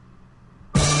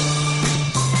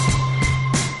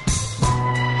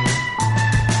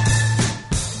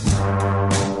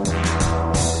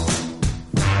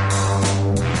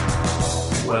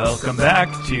Welcome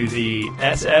back to the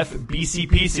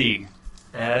SFBCPC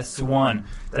S1.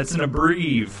 That's an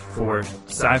abbrev for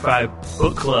Sci-Fi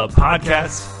Book Club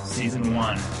Podcast Season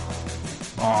 1.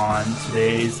 On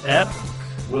today's ep,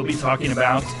 we'll be talking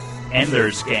about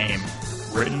Ender's Game,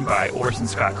 written by Orson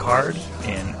Scott Card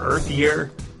in Earth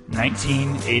Year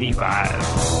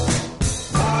 1985.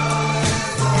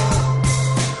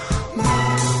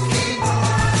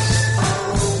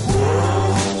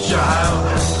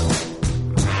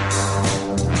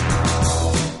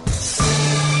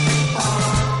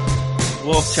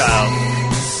 Wolfchild.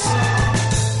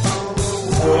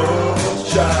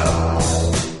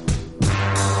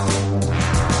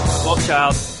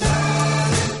 Wolfchild.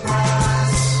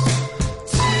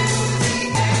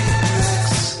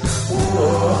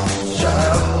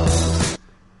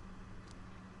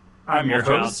 I'm your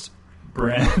host,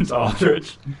 Brent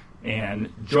Aldrich,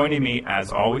 and joining me,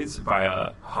 as always,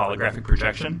 via holographic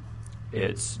projection,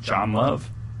 it's John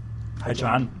Love. Hi,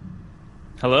 John.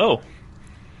 Hello.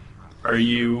 Are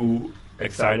you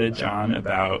excited, John,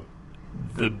 about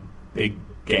the big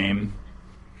game?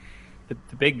 The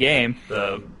big game?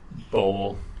 The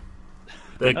bowl.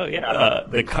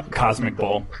 The Cosmic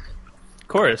Bowl. Of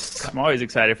course. I'm always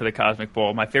excited for the Cosmic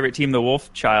Bowl. My favorite team, the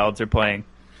Wolfchilds, are playing.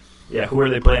 Yeah, who are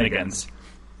they playing against?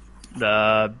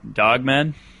 The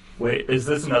Dogmen. Wait, is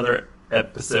this another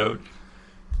episode?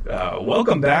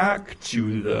 Welcome back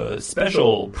to the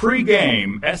special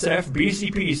pre-game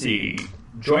SFBCPC.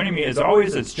 Joining me, as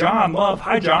always, it's John Love.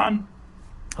 Hi, John.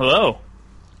 Hello.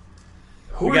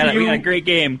 We got a great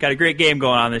game. Got a great game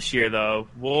going on this year, though.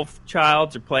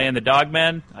 Wolfchilds are playing the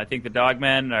Dogmen. I think the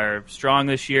Dogmen are strong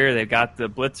this year. They've got the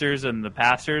blitzers and the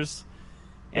passers.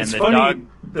 And it's the funny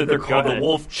that they're called the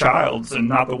Wolfchilds and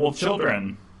not the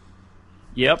Wolfchildren.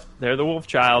 Yep, they're the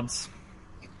Wolfchilds.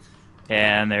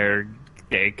 And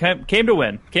they came to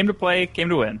win. Came to play, came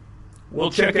to win. We'll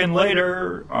check in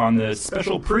later on this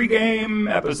special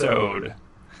pregame episode.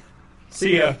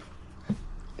 See ya.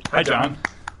 Hi, John.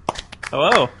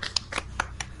 Hello.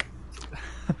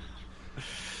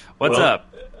 What's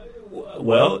up?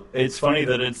 Well, it's funny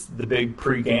that it's the big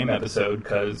pregame episode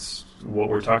because what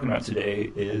we're talking about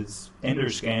today is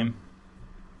Ender's Game.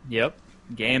 Yep.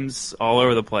 Games all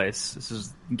over the place. This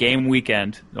is game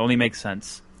weekend. It only makes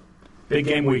sense. Big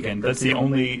game weekend. That's the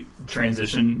only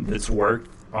transition that's worked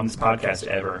on this podcast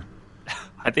ever.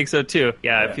 I think so too.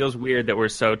 Yeah, it feels weird that we're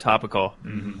so topical.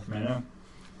 Mm-hmm. I know.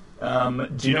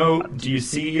 Do you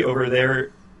see over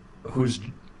there who's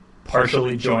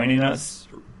partially joining us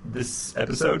this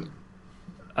episode?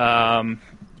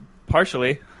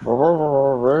 Partially.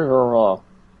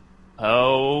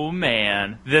 Oh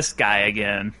man, this guy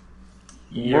again.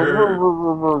 Yes,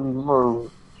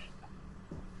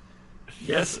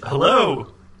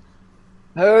 hello.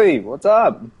 Hey, what's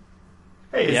up?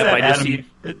 Hey, is yep, that I Adam?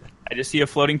 just see a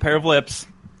floating pair of lips.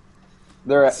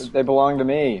 They belong to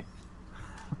me.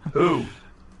 Who?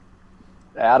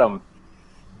 Adam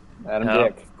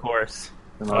Dick. Of course.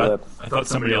 I thought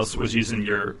somebody else was using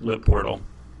your lip portal.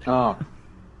 Oh.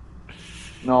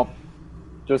 No.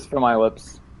 Just for my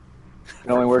lips.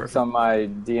 It only works on my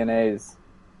DNAs.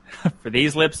 For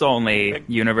these lips only,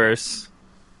 universe.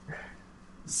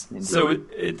 So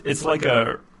it's like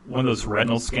one of those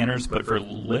retinal scanners, but for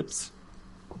lips?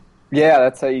 Yeah,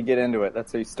 that's how you get into it.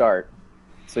 That's how you start.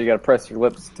 So you got to press your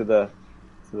lips to the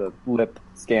lip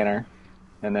scanner,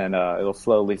 and then it'll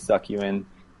slowly suck you in,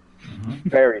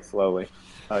 very slowly.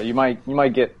 You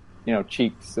might get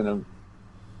cheeks in a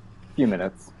few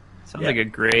minutes. Sounds like a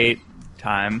great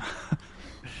time.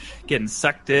 Getting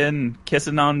sucked in,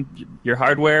 kissing on your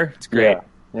hardware. It's great.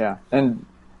 Yeah. And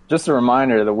just a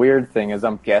reminder, the weird thing is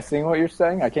I'm guessing what you're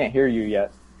saying. I can't hear you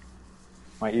yet.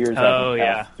 My ears haven't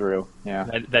passed through. Yeah.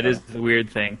 That is the weird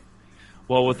thing.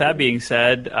 Well, with that being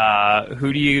said,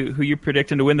 who you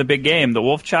predicting to win the big game? The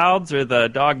Wolfchilds or the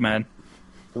Dogmen?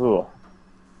 Ooh.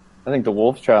 I think the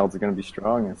Wolfchilds are going to be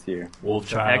strong this year.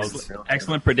 Wolfchilds.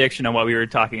 Excellent prediction on what we were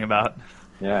talking about.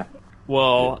 Yeah.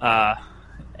 Well,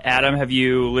 Adam, have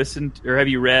you listened or have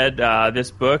you read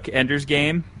this book, Ender's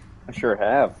Game? I sure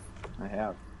have. I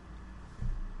have.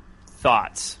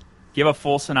 Thoughts? Give a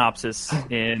full synopsis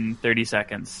in 30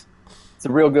 seconds. It's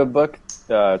a real good book.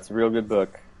 Probably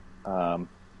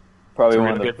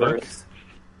one of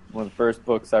the first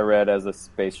books I read as a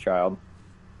space child.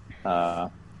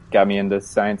 Got me into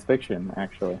science fiction,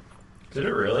 actually. Did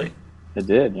it really? It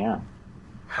did, yeah.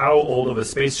 How old of a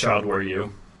space child were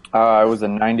you? I was a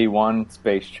 91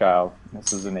 space child.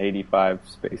 This is an 85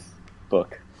 space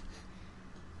book.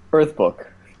 Earth book.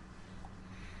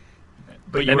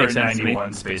 But you were a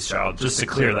 91 space child, just to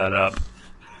clear that up.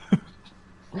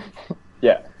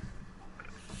 Yeah.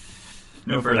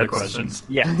 No further questions.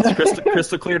 Yeah, it's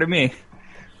crystal clear to me.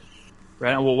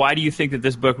 Right. Well, why do you think that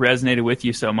this book resonated with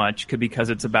you so much? Because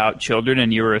it's about children,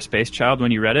 and you were a space child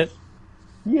when you read it.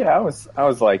 Yeah, I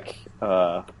was like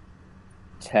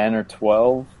 10 or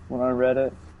 12 when I read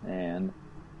it, and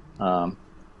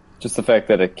just the fact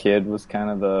that a kid was kind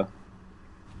of the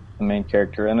main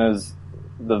character, and it was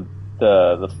the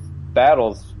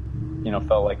battles,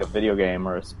 felt like a video game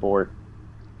or a sport,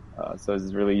 so it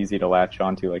was really easy to latch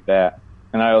onto like that.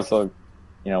 And I also,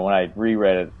 when I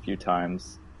reread it a few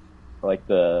times, like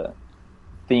the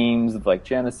themes of like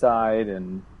genocide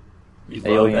and You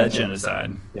aliens. love that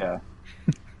genocide. Yeah.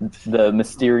 The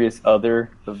mysterious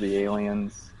other of the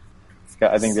aliens.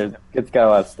 I think it's got a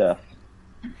lot of stuff.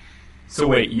 So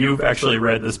wait, you've actually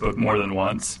read this book more than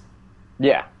once?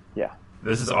 Yeah.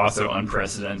 This is also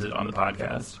unprecedented on the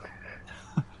podcast.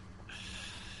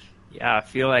 Yeah, I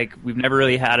feel like we've never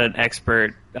really had an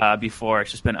expert before. It's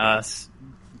just been us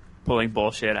pulling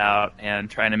bullshit out and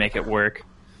trying to make it work.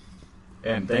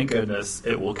 And thank goodness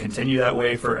it will continue that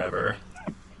way forever.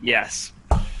 Yes.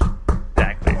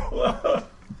 Exactly.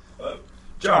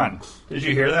 John, did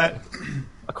you hear that?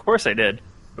 Of course I did.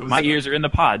 My ears are in the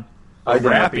pod. A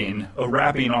rapping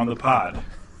on the pod.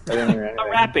 I didn't hear anything. A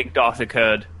rapping Dr.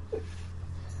 Code.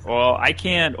 Well, I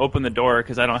can't open the door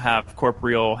because I don't have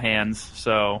corporeal hands,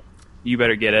 so you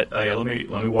better get it. Yeah, let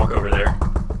me walk over there.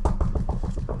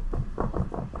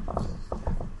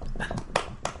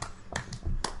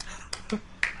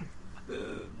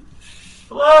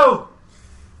 Hello.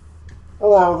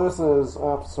 Hello, this is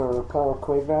Officer Paul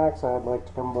Quavax. I'd like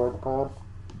to come aboard the pod.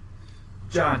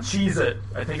 John, cheese it.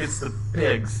 I think it's the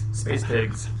pigs, space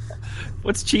pigs.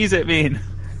 What's Cheez-It mean?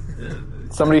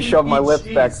 Somebody shoved my lips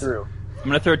Cheese. back through. I'm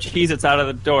going to throw Cheez-Its out of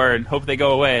the door and hope they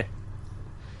go away.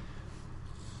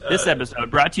 This episode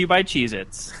brought to you by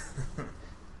Cheez-Its.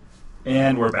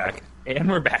 And we're back. And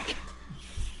we're back.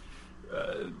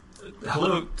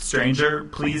 Hello, stranger.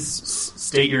 Please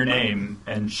state your name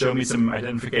and show me some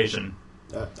identification.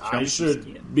 I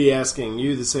should be asking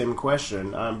you the same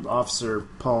question. I'm Officer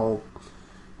Paul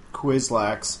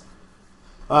Quizlax.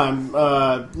 I'm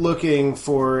looking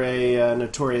for a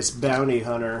notorious bounty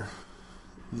hunter,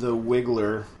 the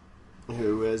Wiggler,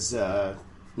 who is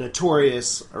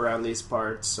notorious around these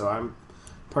parts. So I'm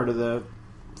part of the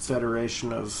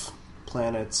Federation of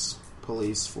Planets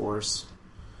police force.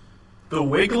 The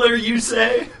Wiggler, you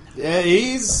say? Yeah,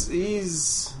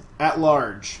 he's at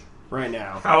large right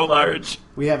now. How large?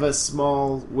 We have a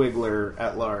small Wiggler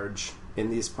at large in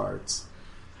these parts.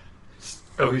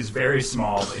 Oh, he's very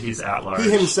small, but he's at large.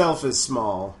 He himself is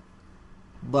small,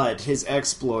 but his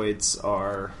exploits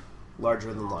are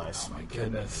larger than life. Oh my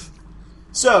goodness.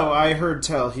 So I heard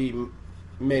tell he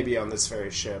may be on this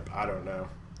very ship. I don't know.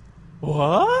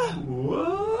 What?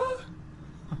 What?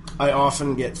 I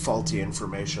often get faulty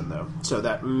information, though, so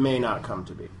that may not come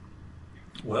to be.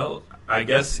 Well, I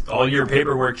guess all your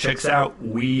paperwork checks out.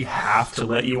 We have to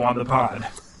let you on the pod.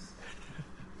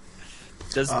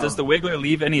 Does the Wiggler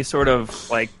leave any sort of,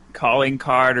 like, calling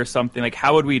card or something? Like,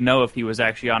 how would we know if he was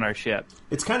actually on our ship?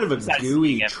 It's kind of a Besides gooey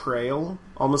seeing him. trail,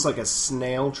 almost like a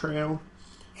snail trail.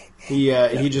 He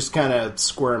just kind of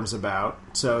squirms about.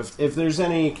 So if there's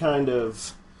any kind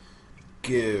of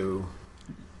goo,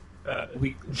 John,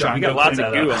 We go got lots clean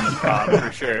of that goo up. on this pod,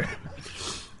 for sure.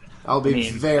 I'll be I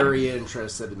mean- very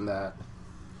interested in that.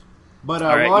 But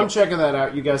All right, while I'm you- checking that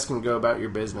out, you guys can go about your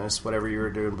business, whatever you were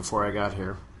doing before I got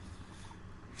here.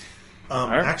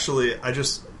 right. Actually, I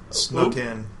just snuck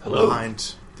in Hello?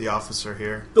 behind the officer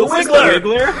here. The Wiggler!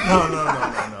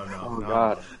 No. Oh,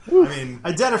 God. I mean,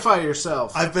 Identify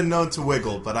yourself. I've been known to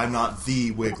wiggle, but I'm not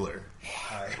the Wiggler.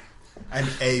 I'm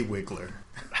a Wiggler.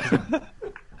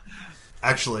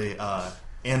 Actually,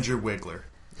 Andrew Wiggler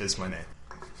is my name.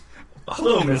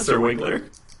 Hello, Mr. Wiggler.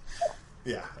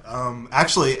 Yeah.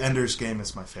 Actually, Ender's Game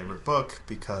is my favorite book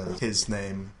because his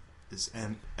name is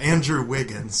Andrew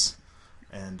Wiggins,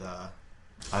 and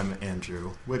I'm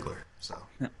Andrew Wiggler. So,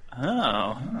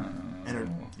 Oh.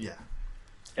 yeah.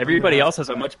 Everybody else has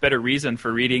a much better reason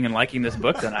for reading and liking this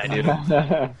book than I do.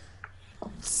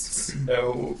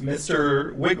 So,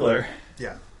 Mr. Wiggler,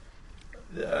 Yeah.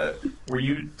 were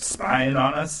you spying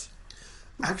on us?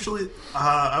 Actually,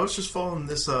 I was just following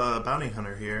this bounty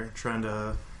hunter here, trying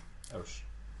to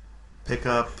pick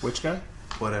up Which guy?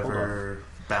 whatever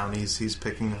bounties he's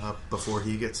picking up before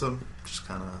he gets them. Just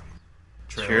kind of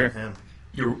trailing Sure. him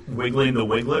You're wiggling the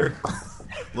Wiggler?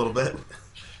 a little bit.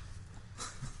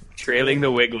 Trailing the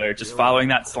Wiggler, just following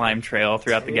that slime trail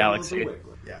throughout the galaxy.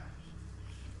 Yeah.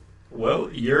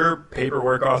 Well, your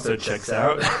paperwork also checks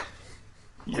out.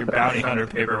 Your bounty hunter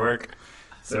paperwork.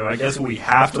 So I guess we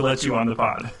have to let you on the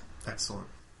pod. Excellent.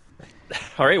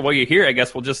 All right, well, you're here. I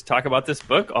guess we'll just talk about this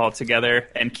book all together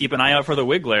and keep an eye out for the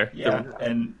Wiggler. Yeah,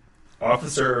 and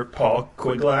Officer Paul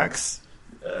Quiglax,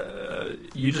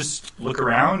 you just look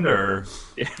around, or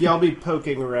Yeah, I'll be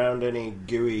poking around any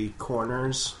gooey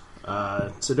corners.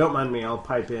 So don't mind me. I'll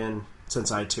pipe in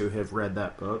since I too have read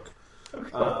that book.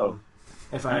 If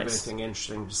I have Nice. anything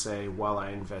interesting to say while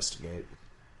I investigate,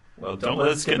 well, don't let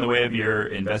us get in the way of your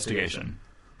investigation.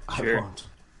 Sure. I won't.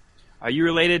 Are you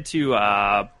related to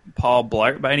Paul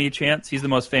Blart by any chance? He's the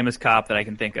most famous cop that I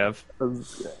can think of.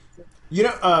 You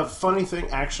know, funny thing,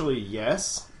 actually,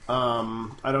 yes.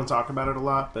 I don't talk about it a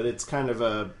lot, but it's kind of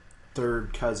a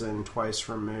third cousin, twice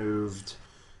removed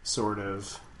sort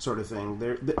of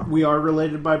thing. We are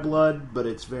related by blood, but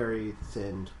it's very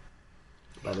thinned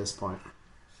by this point.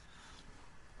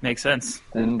 Makes sense.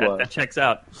 Thin That, blood. that checks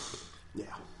out. Yeah.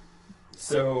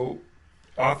 So,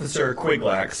 Officer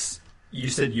Quiglax, you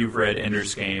said you've read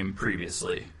Ender's Game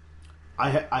previously. I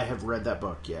have read that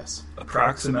book, yes.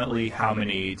 Approximately how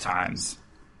many times?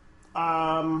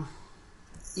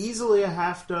 Easily a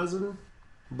half dozen,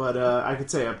 but I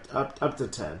could say up to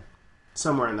 10.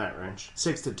 Somewhere in that range.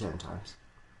 6 to 10 times.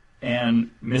 And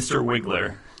Mr.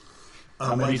 Wiggler,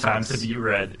 how many Likewise. times have you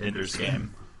read Ender's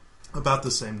Game? About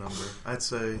the same number. I'd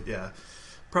say, yeah,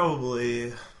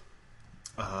 probably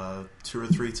 2 or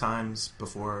 3 times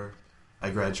before I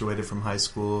graduated from high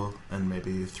school, and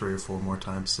maybe 3 or 4 more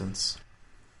times since.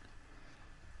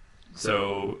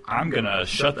 So I'm gonna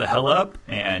shut the hell up,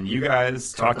 and you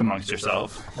guys talk amongst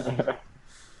yourself.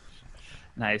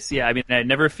 Nice. Yeah, I mean, I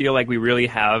never feel like we really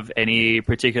have any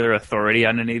particular authority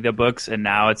on any of the books, and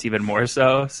now it's even more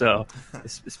so. So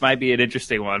this might be an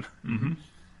interesting one. Mm-hmm.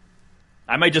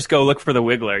 I might just go look for the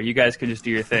Wiggler. You guys can just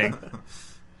do your thing.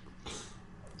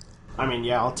 I mean,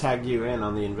 yeah, I'll tag you in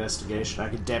on the investigation. I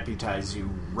could deputize you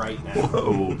right now.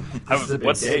 Whoa, this is a big day,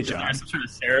 is there John. some sort of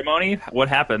ceremony? What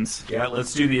happens? Yeah,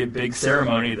 let's do the big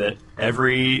ceremony that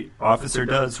every officer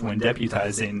does when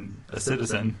deputizing a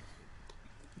citizen.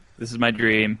 This is my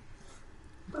dream.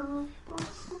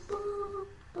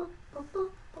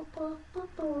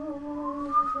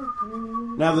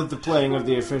 Now that the playing of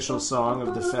the official song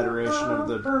of the Federation of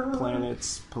the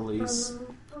Planets Police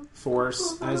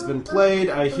Force has been played,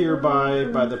 I hereby,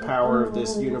 by the power of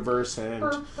this universe and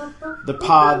the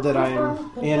pod that I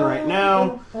am in right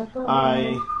now,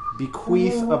 I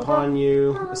bequeath upon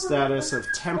you a status of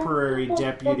temporary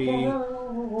deputy,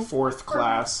 4th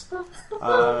class,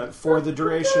 for the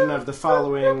duration of the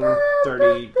following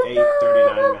 39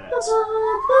 minutes.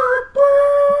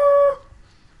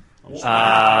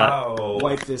 Wow.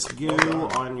 Wipe this goo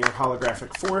on your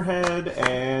holographic forehead,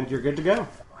 and you're good to go.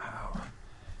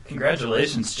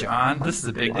 Congratulations, John. This is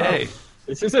a big day.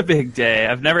 This is a big day.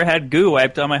 I've never had goo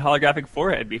wiped on my holographic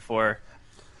forehead before.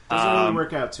 Doesn't really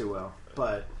work out too well,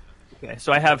 but Okay,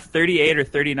 so I have 38 or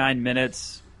 39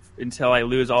 minutes until I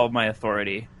lose all of my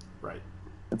authority. right. It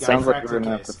Gotta sounds like crack we're the going to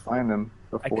have to case. find him.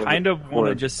 I before kind of want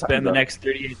to just spend the next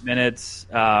 38 minutes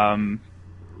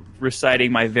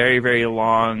reciting my very, very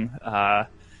long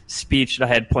speech that I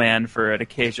had planned for an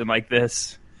occasion like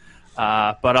this.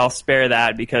 But I'll spare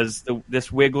that because this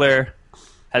Wiggler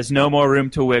has no more room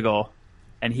to wiggle,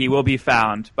 and he will be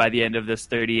found by the end of this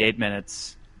 38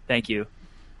 minutes. Thank you,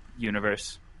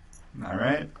 universe. All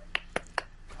right.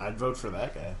 I'd vote for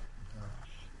that guy.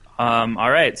 All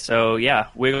right, so yeah,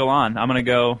 wiggle on. I'm going to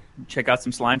go check out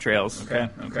some slime trails.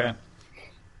 Okay.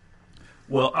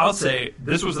 Well, I'll say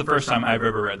this was the first time I've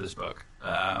ever read this book.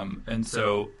 And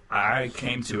so I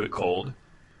came to it cold.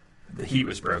 The heat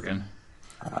was broken.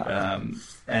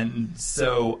 And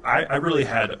so I really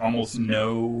had almost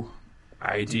no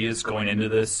ideas going into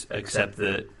this except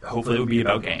that hopefully it would be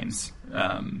about games.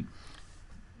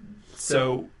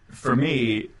 So for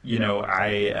me,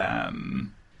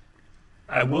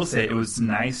 I will say it was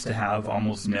nice to have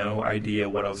almost no idea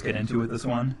what I was getting into with this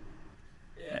one.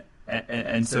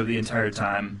 And so the entire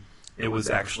time, it was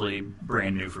actually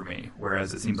brand new for me,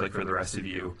 whereas it seems like for the rest of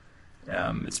you,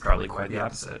 it's probably quite the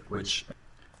opposite, which,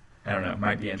 I don't know,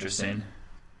 might be interesting.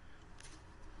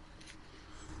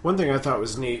 One thing I thought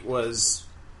was neat was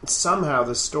somehow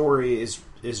the story is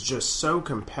just so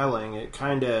compelling. It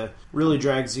kind of really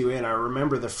drags you in. I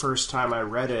remember the first time I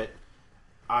read it,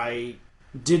 I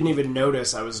didn't even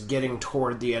notice I was getting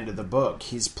toward the end of the book.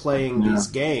 He's playing these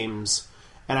games,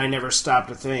 and I never stopped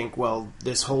to think, well,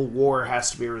 this whole war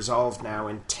has to be resolved now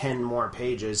in 10 more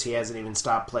pages. He hasn't even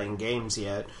stopped playing games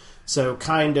yet. So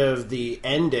kind of the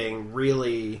ending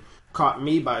really caught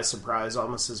me by surprise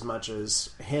almost as much as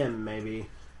him, maybe.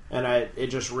 And it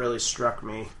just really struck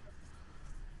me.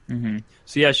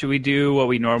 So yeah, should we do what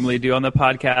we normally do on the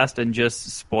podcast and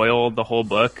just spoil the whole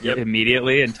book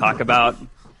immediately and talk about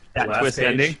that Last twist page.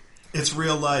 ending? It's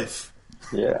real life.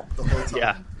 Yeah, The whole time.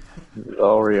 Yeah. it's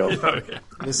all real. Okay.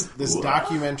 This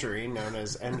documentary known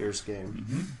as Ender's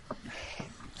Game.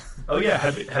 Oh yeah,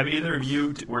 have either of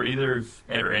you were either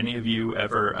or any of you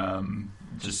ever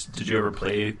did you ever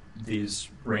play these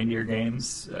reindeer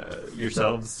games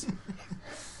yourselves?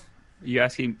 Are you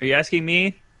asking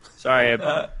me? Sorry,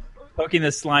 I'm poking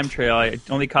this slime trail. I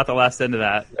only caught the last end of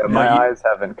that. Yeah, my eyes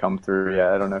haven't come through yet.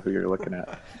 I don't know who you're looking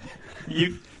at.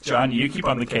 John, you keep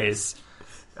on the case.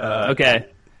 Okay.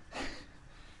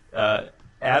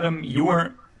 Adam, you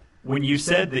weren't when you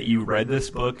said that you read this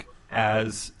book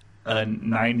as a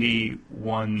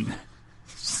 91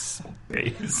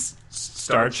 space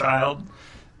star child.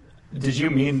 Did you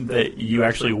mean that you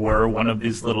actually were one of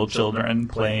these little children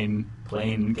playing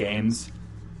games?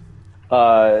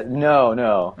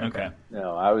 No. Okay.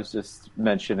 No, I was just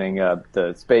mentioning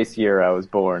the space year I was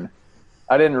born.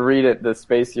 I didn't read it the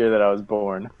space year that I was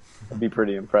born. That'd be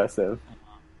pretty impressive.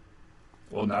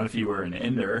 Well, not if you were an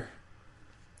Ender.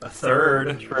 A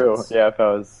third. True. Yeah, if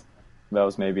that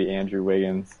was maybe Andrew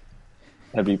Wiggins,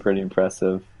 that'd be pretty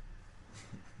impressive.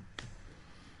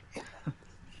 Is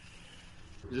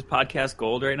this podcast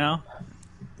gold right now?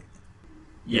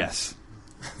 Yes.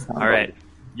 All right.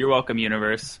 You're welcome,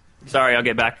 universe. Sorry, I'll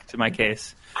get back to my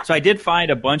case. So I did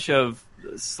find a bunch of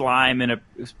slime it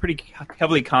was pretty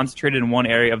heavily concentrated in one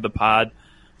area of the pod,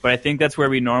 but I think that's where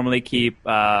we normally keep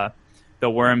the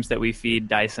worms that we feed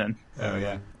Dyson. Oh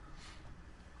yeah.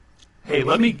 Hey,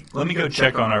 let me go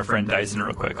check on our friend Dyson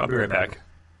real quick. I'll be right back.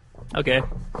 Okay.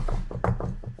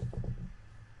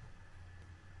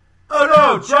 Oh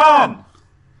no, John!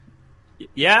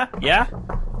 Yeah?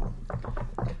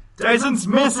 Dyson's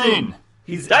missing.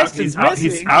 He's Dyson's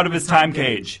missing? He's out of his time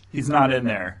cage. He's not in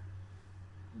there.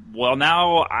 Well,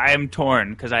 now I'm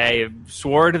torn because I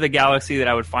swore to the galaxy that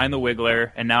I would find the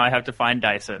Wiggler, and now I have to find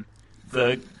Dyson.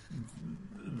 The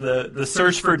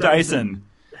search for Dyson.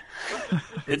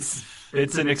 It's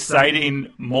an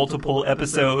exciting multiple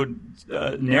episode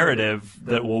narrative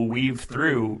that will weave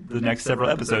through the next several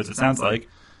episodes. It sounds like.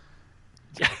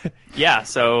 Yeah,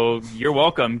 so you're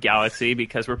welcome, Galaxy,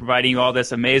 because we're providing you all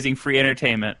this amazing free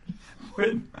entertainment.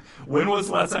 When was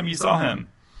the last time you saw him?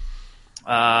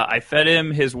 I fed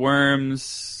him his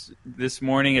worms this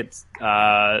morning at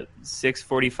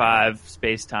 6:45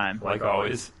 space time. Like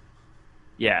always.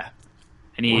 Yeah,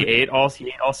 and he ate all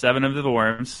 7 of the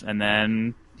worms, and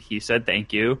then he said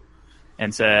thank you,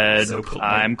 and said, So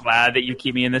polite. "I'm glad that you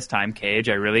keep me in this time cage.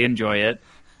 I really enjoy it."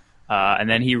 And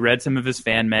then he read some of his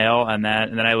fan mail, and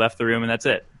then I left the room, and that's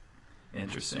it.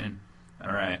 Interesting.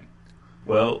 All right.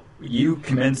 Well, you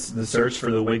commenced the search for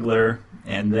the Wiggler,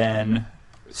 and then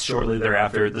shortly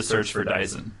thereafter, the search for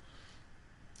Dyson.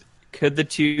 Could the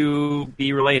two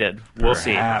be related? We'll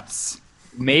see. Perhaps.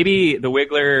 Maybe the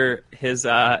Wiggler, his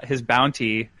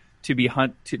bounty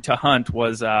to hunt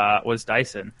was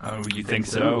Dyson. Oh, you think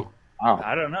so? Wow,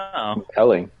 I don't know.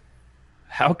 compelling.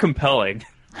 How compelling.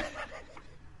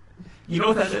 You know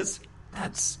what that is?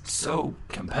 That's so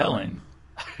compelling.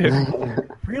 It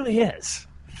really is.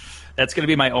 That's going to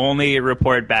be my only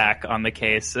report back on the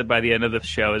case by the end of the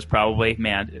show is probably,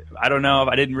 man, I don't know if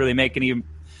I didn't really make any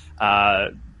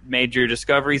major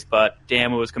discoveries, but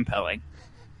damn, it was compelling.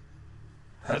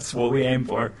 That's what we aim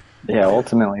for. Yeah,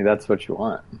 ultimately, that's what you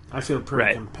want. I feel pretty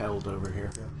Right. compelled over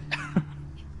here.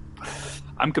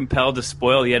 I'm compelled to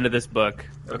spoil the end of this book.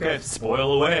 Okay,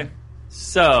 spoil away.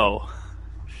 So,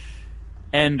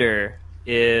 Ender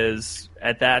is,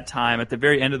 at that time, at the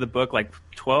very end of the book, like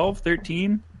 12,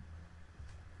 13?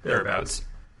 Thereabouts.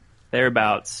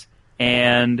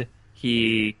 And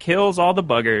he kills all the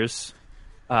buggers.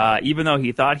 Even though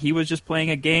he thought he was just playing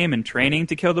a game and training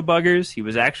to kill the buggers, he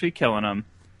was actually killing them.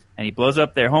 And he blows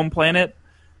up their home planet.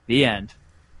 The end.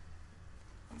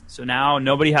 So now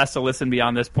nobody has to listen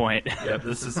beyond this point. Yep,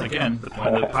 this is, again, the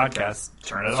point of the podcast.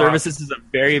 Turn it Services is a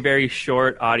very, very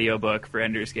short audiobook for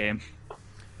Ender's Game.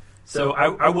 So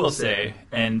I will say,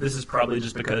 and this is probably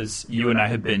just because you and I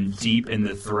have been deep in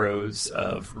the throes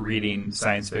of reading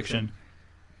science fiction,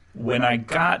 when I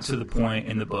got to the point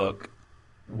in the book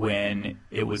when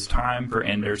it was time for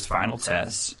Ender's final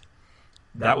test,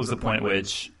 that was the point at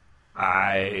which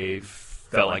I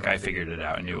felt like I figured it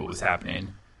out and knew what was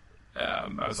happening.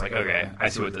 I was like, okay, I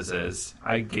see what this is.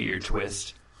 I get your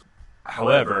twist.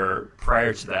 However,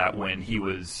 prior to that, when he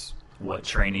was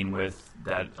training with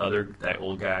that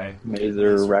old guy,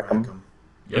 Mazer Rackham.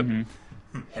 yep,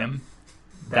 him.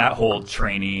 That whole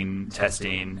training,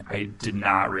 testing, I did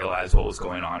not realize what was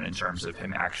going on in terms of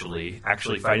him actually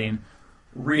fighting.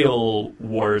 real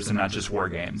wars and not just war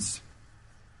games.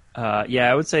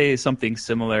 Yeah, I would say something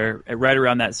similar. Right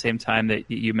around that same time that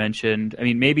you mentioned. I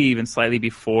mean, maybe even slightly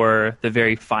before the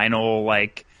very final,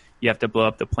 like, you have to blow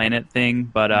up the planet thing.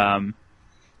 But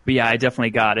yeah, I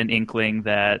definitely got an inkling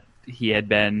that he had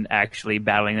been actually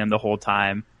battling them the whole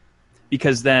time.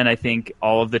 Because then I think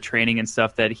all of the training and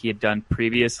stuff that he had done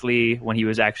previously when he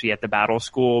was actually at the battle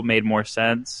school made more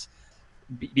sense.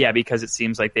 Yeah, because it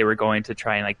seems like they were going to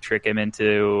try and like trick him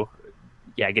into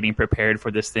getting prepared for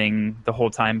this thing the whole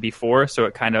time before. So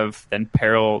it kind of then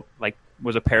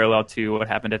was a parallel to what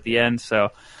happened at the end.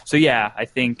 So yeah, I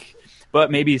think, but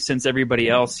maybe since everybody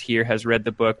else here has read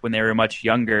the book when they were much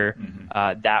younger,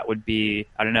 that would be,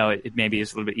 I don't know, it maybe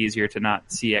is a little bit easier to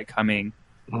not see it coming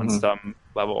on some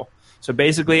level. So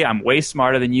basically, I'm way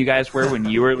smarter than you guys were when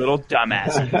you were little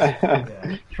dumbasses.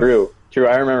 Yeah. True.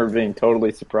 I remember being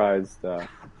totally surprised. Yeah,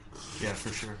 for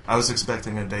sure. I was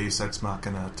expecting a Deus Ex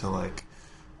Machina to, like,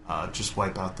 just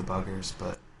wipe out the buggers,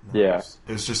 but no, yeah.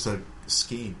 It was just a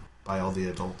scheme by all the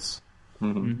adults.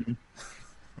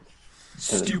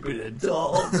 Stupid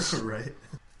adults. Right.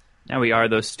 Now we are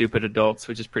those stupid adults,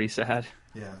 which is pretty sad.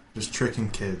 Yeah, just tricking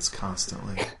kids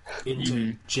constantly.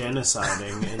 Into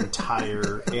genociding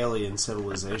entire alien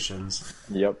civilizations.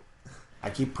 Yep. I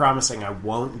keep promising I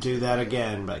won't do that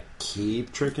again, but I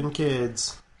keep tricking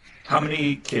kids. How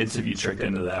many kids have you tricked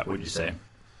into that, would you say?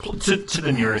 To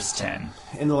the nearest 10.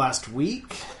 In the last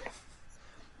week?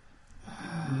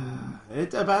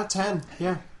 About 10.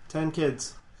 Yeah, 10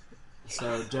 kids.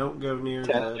 So don't go near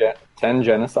 10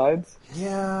 genocides?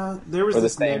 Yeah, there was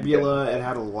this nebula. It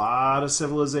had a lot of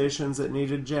civilizations that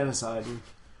needed genociding.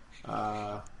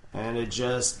 And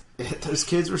those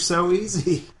kids were so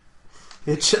easy.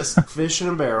 It's just fish in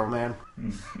a barrel, man.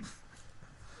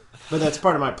 But that's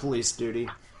part of my police duty.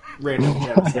 Random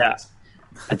genocides. Yeah.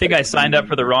 I think I signed up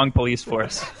for the wrong police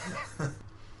force.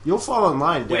 You'll fall in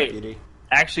line, Wait. deputy.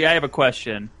 Actually, I have a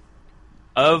question.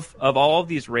 Of all of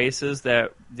these races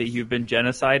that you've been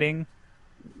genociding,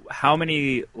 how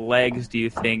many legs do you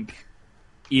think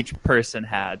each person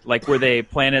had? Like, were they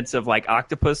planets of like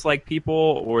octopus-like people,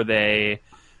 or were they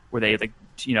like,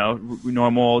 you know,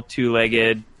 normal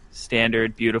two-legged,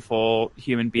 standard, beautiful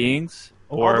human beings?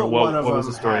 Or what was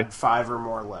the story? Had 5 or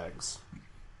more legs.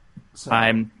 So,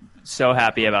 I'm so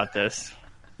happy about this.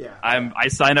 yeah. I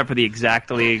signed up for the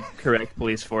exactly correct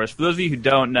police force. For those of you who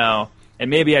don't know, and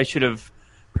maybe I should have,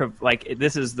 like,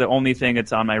 this is the only thing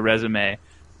that's on my resume,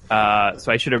 so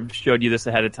I should have showed you this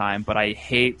ahead of time, but I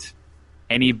hate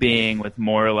any being with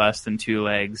more or less than 2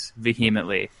 legs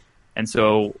vehemently. And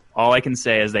so all I can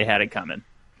say is they had it coming.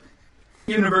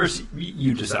 Universe,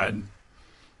 you decide.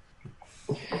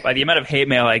 By the amount of hate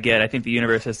mail I get, I think the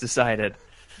universe has decided.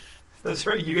 That's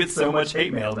right, you get so much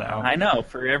hate mail now. I know.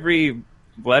 For every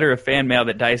letter of fan mail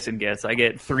that Dyson gets, I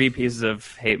get 3 pieces of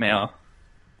hate mail.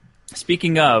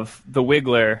 Speaking of, the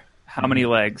Wiggler, how many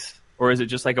legs? Or is it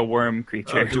just like a worm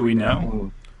creature? Do we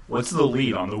know? What's the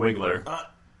lead on the Wiggler?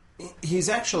 He's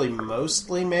actually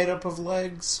mostly made up of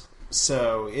legs,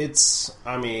 so it's,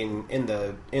 I mean, in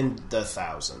the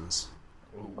thousands.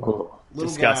 Oh. Little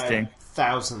Disgusting. guy,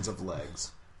 thousands of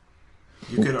legs.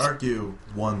 You could argue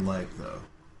one leg, though.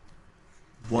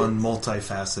 One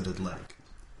multifaceted leg.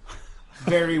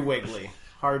 Very wiggly.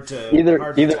 Hard to Either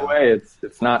tell. way,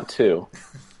 it's not 2.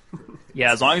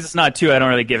 Yeah, as long as it's not 2, I don't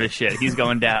really give a shit. He's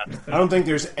going down. I don't think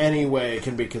there's any way it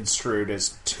can be construed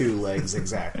as 2 legs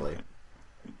exactly.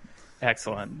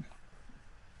 Excellent.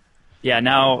 Yeah,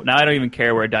 now I don't even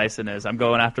care where Dyson is. I'm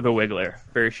going after the Wiggler,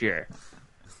 for sure.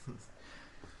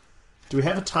 Do we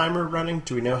have a timer running?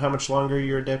 Do we know how much longer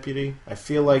you're a deputy? I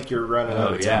feel like you're running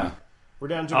out of time. We're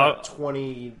down to about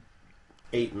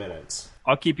 28 minutes.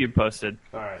 I'll keep you posted.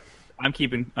 All right. I'm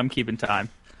keeping time.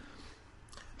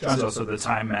 John's also the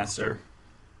time master.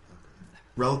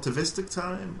 Relativistic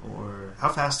time, or how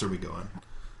fast are we going?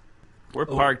 We're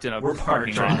parked in a We're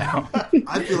parking parked right lot. now.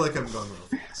 I feel like I'm going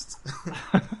real fast.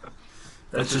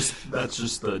 That's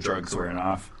just the drugs wearing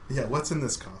off. Yeah, what's in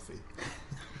this coffee?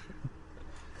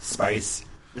 Spice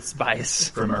The spice.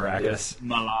 from Arrakis.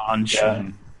 Melange. Yeah.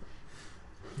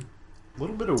 A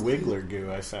little bit of Wiggler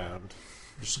goo I found.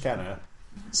 Just kind of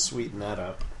sweeten that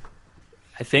up.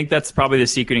 I think that's probably the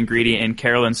secret ingredient in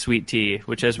Carolyn sweet tea,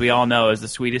 which, as we all know, is the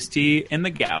sweetest tea in the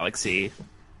galaxy.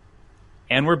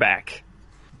 And we're back.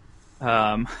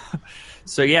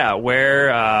 So yeah, where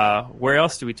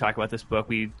else do we talk about this book?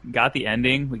 We got the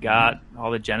ending. We got all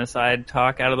the genocide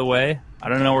talk out of the way. I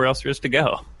don't know where else there is to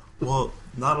go. Well,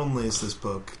 not only is this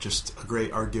book just a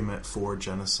great argument for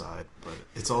genocide, but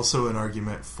it's also an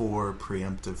argument for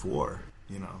preemptive war.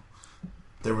 You know,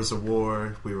 there was a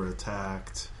war, we were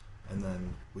attacked, and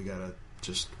then we gotta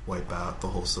just wipe out the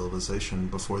whole civilization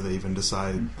before they even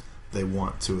decide they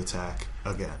want to attack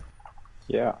again.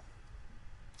 Yeah.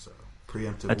 So,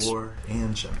 preemptive war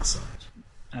and genocide.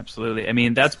 Absolutely. I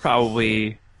mean, that's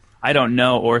probably... I don't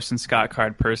know Orson Scott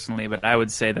Card personally, but I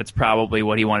would say that's probably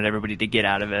what he wanted everybody to get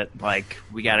out of it. Like,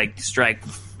 we got to strike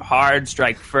hard,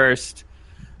 strike first.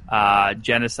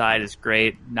 Genocide is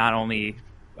great. Not only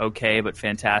okay, but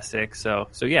fantastic. So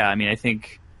yeah, I mean, I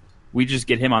think we just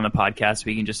get him on the podcast.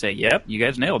 We can just say, yep, you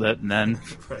guys nailed it, and then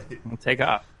Right. we'll take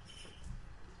off.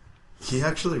 He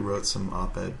actually wrote some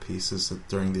op-ed pieces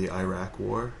during the Iraq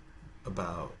War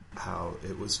about how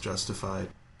it was justified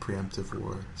preemptive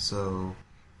war. So,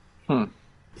 yeah,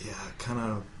 it kind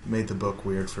of made the book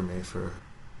weird for me for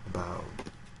about,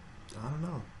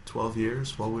 12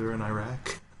 years while we were in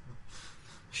Iraq.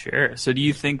 Sure. So do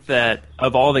you think that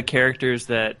of all the characters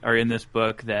that are in this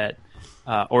book that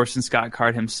Orson Scott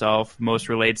Card himself most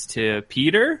relates to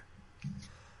Peter?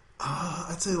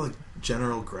 I'd say like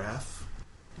General Graf.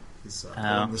 He's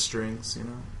pulling the strings, you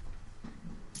know?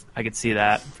 I could see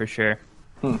that for sure.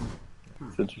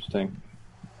 It's interesting.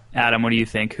 Adam, what do you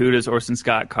think? Who does Orson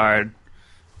Scott Card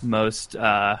most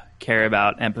care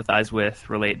about, empathize with,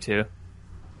 relate to?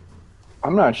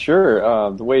 I'm not sure.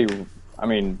 The way,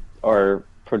 our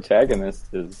protagonist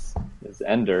is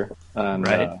Ender, and,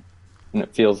 Right. And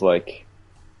it feels like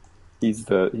he's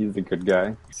the good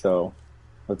guy. So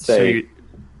let's say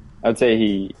I'd say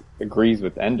he agrees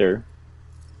with Ender.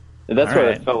 That's what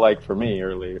it felt like for me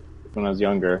earlier when I was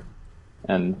younger,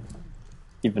 and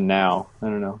even now. I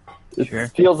don't know. It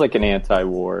feels like an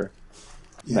anti-war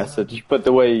message, but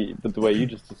the way you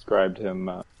just described him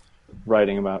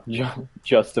writing about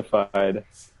justified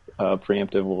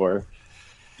preemptive war,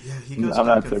 Yeah, he goes I'm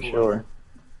not back so and forth.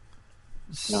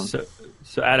 sure.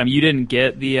 So Adam, you didn't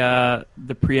get the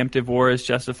preemptive war is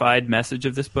justified message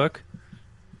of this book?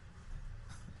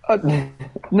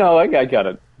 No, I got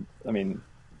it. I mean,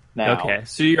 now. Okay,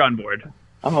 so you're on board.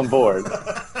 I'm on board.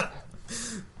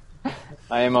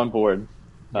 I am on board.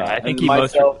 I think and he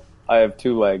myself, I have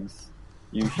two legs.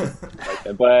 You should like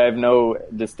that. But I have no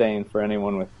disdain for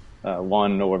anyone with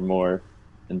one or more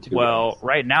than two Well, legs.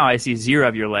 right now I see 0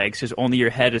 of your legs because only your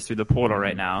head is through the portal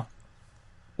right now.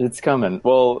 It's coming.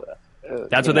 Well,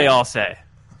 That's what they all say.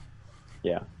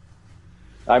 Yeah.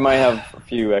 I might have a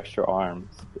few extra arms,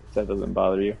 if that doesn't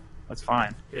bother you. That's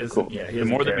fine. Cool. Yeah, he The doesn't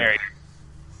more the care. merrier.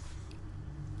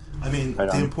 I mean, Right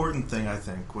the on. important thing, I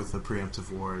think, with the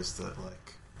preemptive war is that,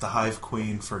 like, the Hive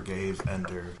Queen forgave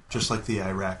Ender, just like the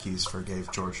Iraqis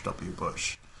forgave George W.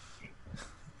 Bush.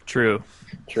 True.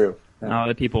 True. Not a lot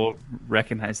of people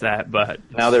recognize that, but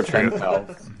Now they're true. pen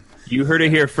pals. You heard it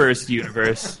here first,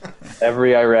 universe.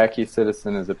 Every Iraqi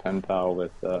citizen is a pen pal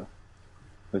with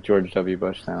George W.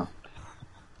 Bush now.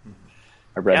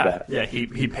 I read Yeah. that. Yeah,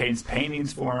 he paints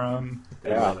paintings for him.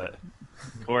 They Yeah. love it.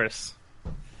 Of course.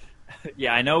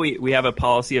 Yeah, I know we have a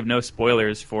policy of no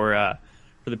spoilers for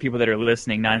the people that are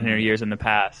listening 900 years in the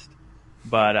past.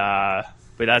 But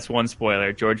that's one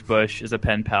spoiler. George Bush is a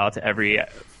pen pal to every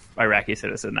Iraqi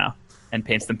citizen now and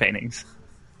paints them paintings.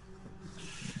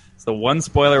 It's the one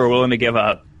spoiler we're willing to give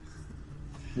up.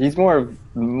 He's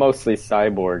mostly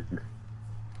cyborg,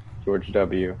 George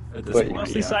W. At this But- point,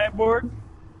 Mostly yeah. cyborg?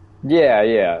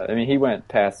 Yeah. I mean, he went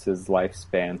past his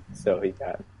lifespan, so he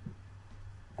got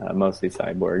mostly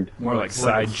cyborged. More like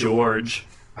Side George.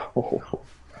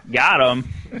 Got him.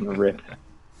 Rip.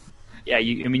 Yeah,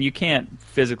 you can't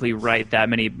physically write that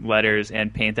many letters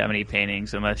and paint that many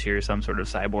paintings unless you're some sort of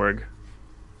cyborg.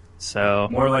 So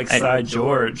More like Side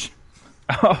George.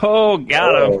 Oh,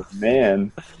 got him. Oh,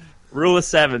 man. Rule of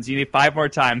sevens. You need 5 more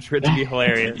times for it to be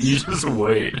hilarious. You just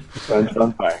wait. Sun's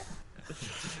on fire.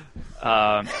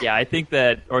 Yeah, I think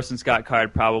that Orson Scott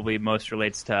Card probably most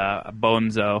relates to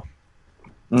Bonzo,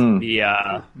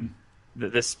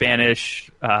 the Spanish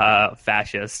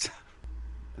fascist.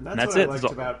 And that's, That's what it. I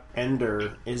liked about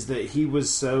Ender is that he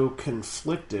was so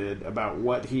conflicted about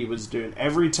what he was doing.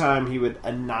 Every time he would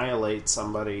annihilate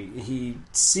somebody, he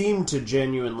seemed to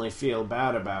genuinely feel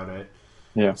bad about it.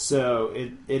 Yeah. So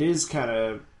it is kind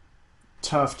of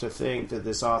tough to think that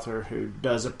this author who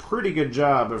does a pretty good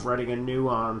job of writing a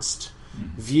nuanced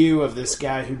view of this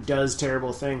guy who does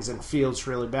terrible things and feels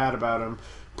really bad about him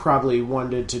probably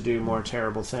wanted to do more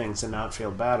terrible things and not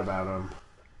feel bad about him.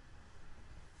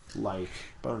 Like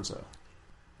Bonzo.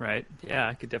 Right. Yeah,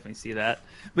 I could definitely see that.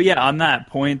 But yeah, on that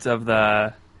point of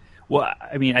I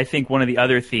think one of the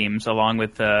other themes, along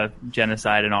with the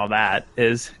genocide and all that,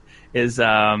 is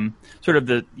sort of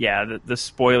the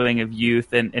spoiling of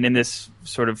youth, and in this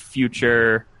sort of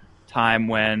future time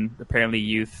when apparently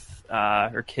youth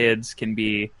or kids can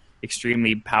be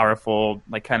extremely powerful,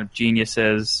 like kind of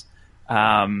geniuses.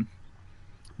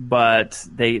 But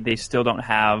they still don't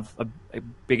have a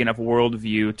big enough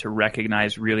worldview to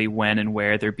recognize really when and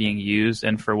where they're being used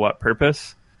and for what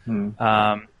purpose.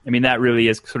 I mean, that really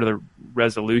is sort of the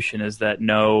resolution, is that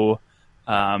no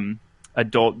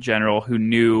adult general who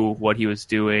knew what he was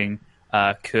doing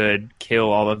could kill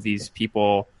all of these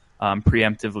people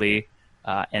preemptively.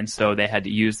 And so they had to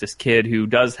use this kid who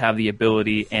does have the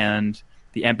ability and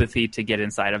the empathy to get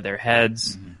inside of their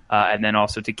heads, and then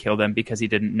also to kill them because he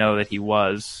didn't know that he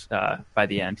was, by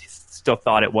the end. He still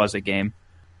thought it was a game.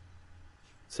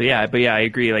 So yeah, I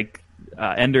agree. Like,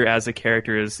 Ender as a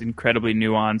character is incredibly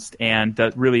nuanced, and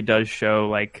that really does show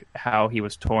like how he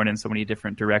was torn in so many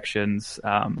different directions,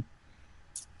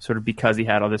 sort of because he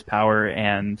had all this power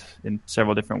and in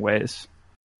several different ways.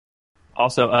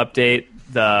 Also, update,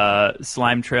 the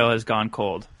slime trail has gone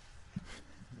cold.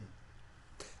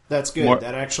 That's good.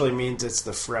 That actually means it's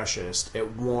the freshest.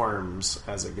 It warms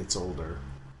as it gets older.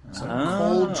 So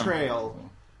cold trail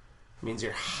means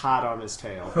you're hot on his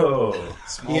tail. Oh,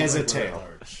 he has a tail.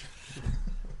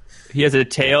 He has a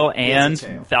tail and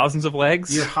thousands of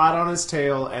legs? You're hot on his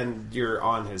tail and you're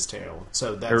on his tail.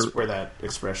 So that's where that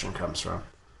expression comes from.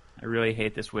 I really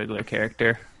hate this Wiggler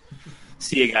character.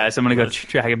 See you guys. I'm going to go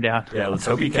track him down. Yeah, let's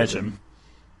hope you catch him.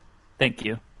 Thank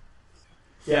you.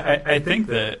 Yeah, I think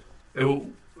that it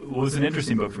was an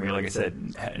interesting book for me, like I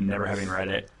said, never having read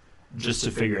it, just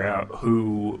to figure out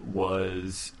who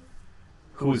was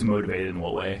motivated in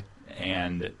what way,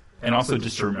 and also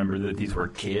just to remember that these were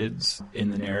kids in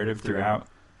the narrative throughout.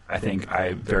 I think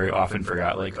I very often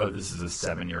forgot, like, oh, this is a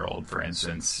 7-year-old, for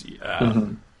instance,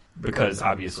 because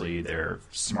obviously they're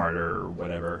smarter or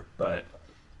whatever, but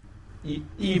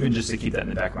even just to keep that in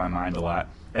the back of my mind a lot.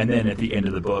 And then at the end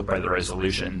of the book, by the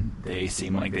resolution, they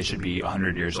seem like they should be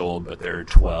 100 years old, but they're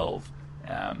 12.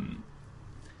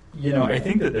 I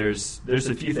think that there's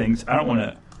a few things. I don't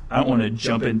want to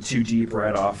jump in too deep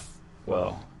right off.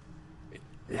 Well,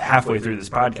 halfway through this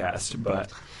podcast,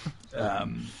 but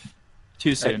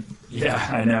too soon.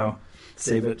 I know.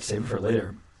 Save it for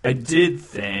later. I did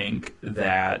think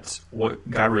that what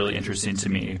got really interesting to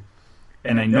me,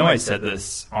 and I know I said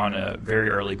this on a very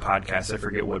early podcast, I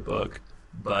forget what book,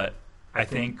 but I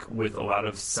think with a lot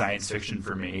of science fiction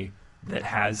for me that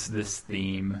has this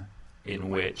theme in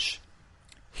which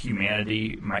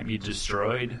humanity might be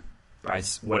destroyed by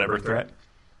whatever threat,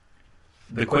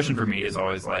 the question for me is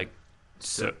always like,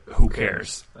 so who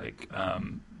cares? Like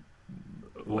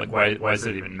why does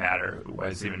it even matter? Why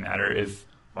does it even matter if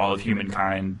all of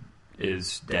humankind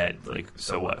is dead? Like,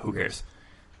 so what? Who cares?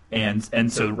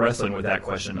 And so wrestling with that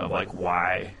question of like,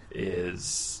 why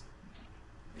is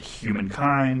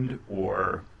humankind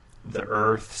or the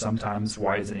Earth sometimes,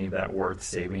 why is any of that worth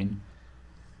saving?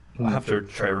 I'll have to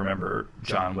try to remember,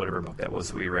 John, whatever book that was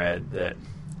that we read, that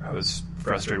I was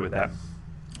frustrated with that.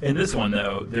 In this one,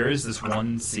 though, there is this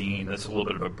one scene that's a little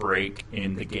bit of a break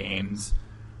in the games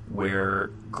where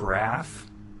Graf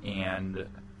and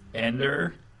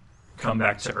Ender come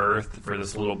back to Earth for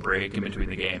this little break in between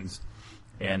the games,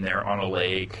 and they're on a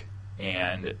lake,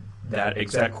 and that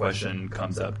exact question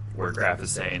comes up where Graf is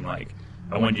saying, like,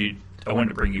 I wanted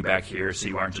to bring you back here so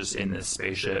you aren't just in this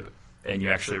spaceship and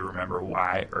you actually remember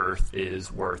why Earth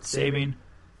is worth saving.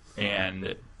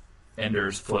 And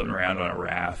Ender's floating around on a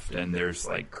raft, and there's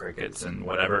like crickets and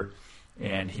whatever,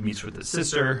 and he meets with his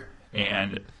sister,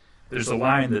 and there's a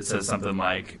line that says something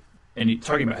like, and he's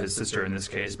talking about his sister in this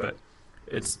case, but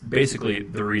it's basically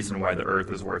the reason why the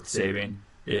Earth is worth saving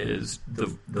is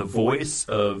the voice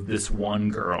of this one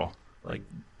girl. Like,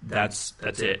 that's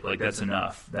it. Like, that's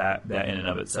enough. That in and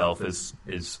of itself is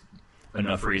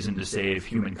enough reason to save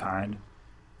humankind,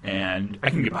 and I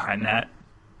can get behind that.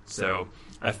 So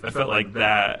I felt like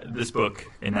that this book,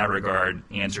 in that regard,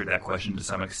 answered that question to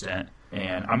some extent.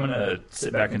 And I'm going to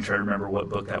sit back and try to remember what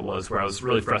book that was, where I was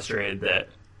really frustrated that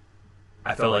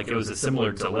I felt like it was a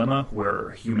similar dilemma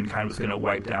where humankind was going to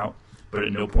wiped out, but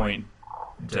at no point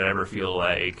did I ever feel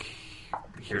like,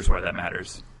 here's why that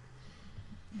matters.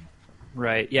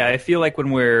 Right. Yeah, I feel like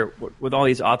when with all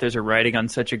these authors are writing on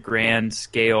such a grand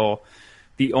scale,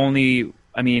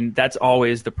 that's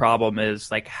always the problem, is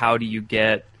like, how do you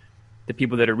get the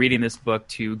people that are reading this book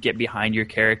to get behind your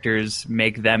characters,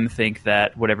 make them think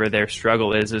that whatever their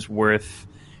struggle is worth,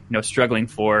 struggling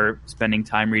for, spending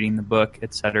time reading the book,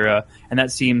 etc. And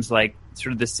that seems like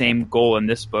sort of the same goal in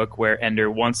this book, where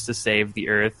Ender wants to save the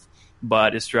Earth,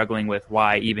 but is struggling with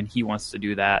why even he wants to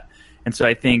do that. And so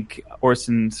I think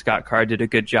Orson Scott Card did a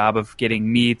good job of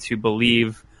getting me to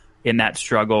believe in that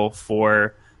struggle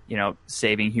for,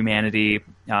 saving humanity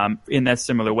in that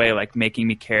similar way, like making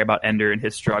me care about Ender and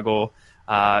his struggle,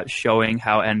 showing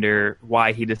how Ender,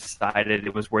 why he decided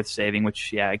it was worth saving,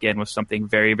 which, again, was something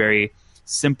very, very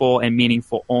simple and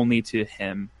meaningful only to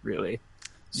him, really.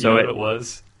 So it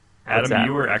was? Adam,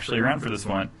 you were actually around for this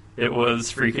one. It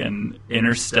was freaking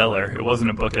Interstellar. It wasn't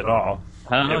a book at all.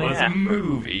 It was a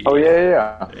movie. Oh,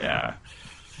 yeah. Yeah.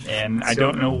 And I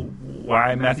don't know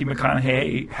why Matthew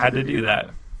McConaughey had to do that.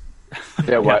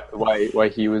 Yeah, why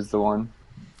he was the one?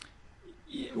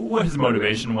 What his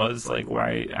motivation was, like,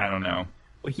 why, I don't know.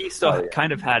 Well, he still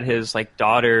kind of had his, like,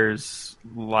 daughter's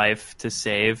life to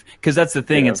save. Because that's the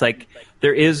thing. Yeah. It's like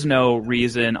there is no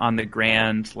reason on the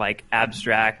grand, like,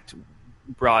 abstract,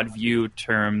 broad view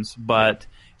terms, but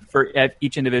for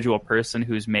each individual person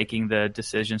who's making the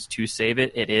decisions to save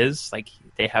it, it is. Like,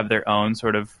 they have their own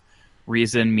sort of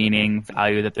reason, meaning,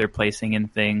 value that they're placing in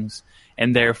things.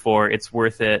 And therefore, it's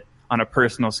worth it on a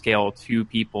personal scale to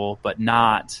people, but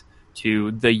not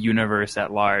to the universe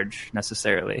at large,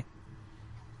 necessarily.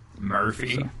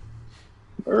 Murphy.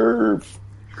 Murph.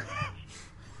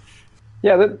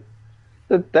 Yeah,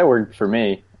 that worked for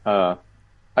me. I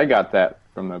got that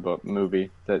from the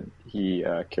movie, that he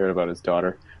cared about his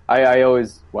daughter.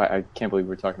 I can't believe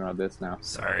we're talking about this now.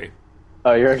 Sorry.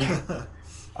 Oh, you're okay.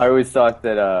 I always thought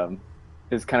that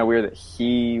it was kind of weird that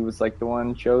he was like the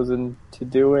one chosen to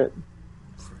do it.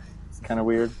 It's kind of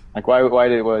weird. Like, why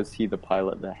was he the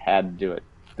pilot that had to do it?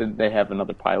 Didn't they have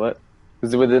another pilot?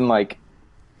 Because within like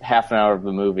half an hour of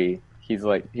the movie, he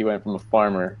went from a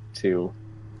farmer to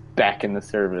back in the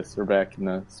service or back in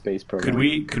the space program.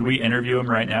 Could we interview him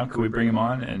right now? Could we bring him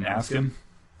on and ask him?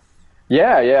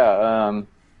 Yeah.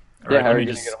 Right, how are you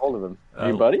going to get a hold of him?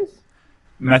 Are you buddies?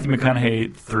 Matthew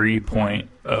McConaughey 3.0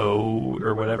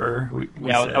 or whatever.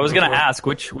 I was going to ask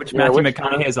which Matthew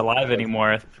McConaughey is alive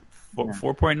anymore.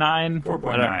 4.9?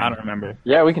 4.9. I don't remember.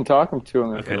 Yeah, we can talk him to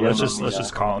him. Okay, let's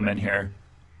just call him in here.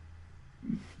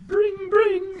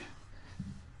 Bring.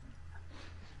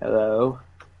 Hello.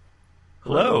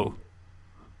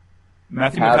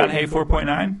 Matthew McConaughey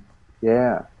 4.9?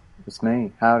 Yeah, it's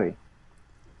me. Howdy.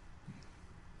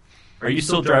 Are you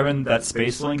still driving that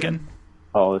Space Lincoln?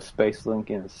 Oh, the Space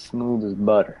Lincoln is smooth as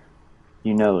butter.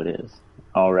 You know it is.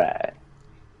 All right.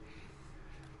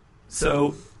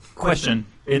 So, question.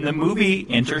 In the movie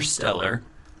Interstellar,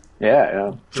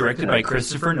 directed by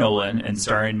Christopher Nolan and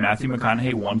starring Matthew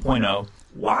McConaughey 1.0,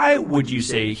 why would you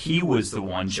say he was the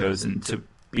one chosen to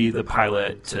be the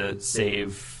pilot to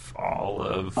save all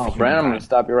of humankind? Brandon, I'm going to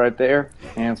stop you right there.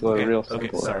 Answer it real simple.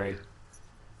 Okay, sorry.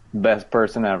 Best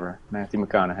person ever, Matthew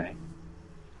McConaughey.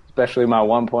 Especially my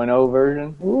 1.0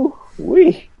 version. Ooh,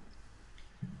 wee.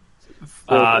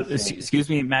 Excuse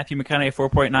me, Matthew McConaughey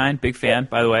 4.9, big fan,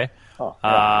 by the way. Oh,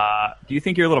 yeah. Do you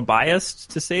think you're a little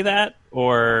biased to say that,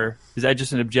 or is that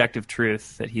just an objective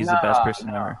truth that he's the best person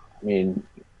ever? I mean,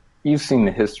 you've seen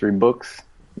the history books.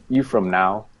 You from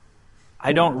now.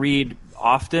 I don't read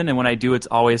often, and when I do, it's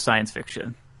always science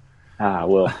fiction.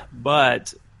 Well.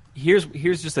 But here's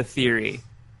just a theory.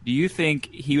 Do you think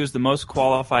he was the most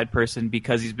qualified person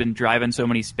because he's been driving so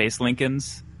many Space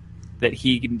Lincolns that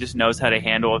he just knows how to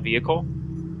handle a vehicle?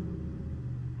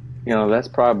 You know, that's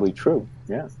probably true,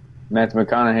 yeah. Matthew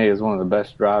McConaughey is one of the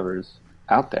best drivers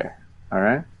out there, all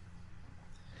right?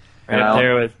 Right up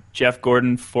there with Jeff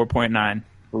Gordon, 4.9.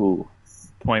 Ooh.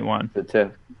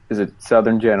 0.1. Is it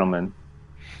Southern Gentleman?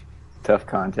 Tough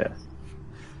contest.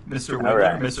 Mr.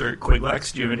 Wiggler, Mr.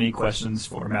 Quiglax, do you have any questions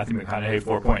for Matthew McConaughey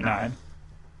 4.9?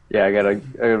 Yeah, I got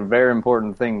a very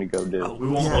important thing to go do. We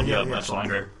won't hold you up much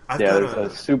longer. There's a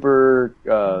super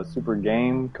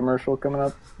game commercial coming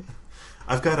up.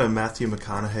 I've got a Matthew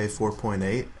McConaughey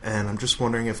 4.8, and I'm just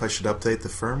wondering if I should update the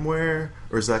firmware,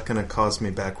 or is that going to cause me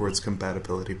backwards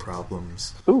compatibility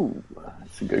problems? Ooh,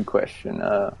 that's a good question.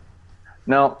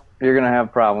 No, you're going to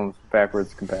have problems with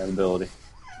backwards compatibility.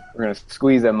 We're going to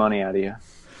squeeze that money out of you.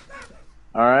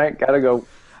 All right, gotta go.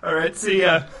 All right, see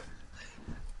ya.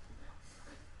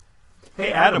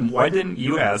 Hey, Adam, why didn't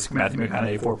you ask Matthew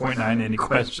McConaughey 4.9 any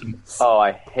questions? Oh,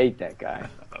 I hate that guy.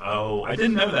 Oh, I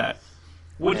didn't know that.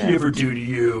 What did he ever do to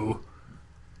you?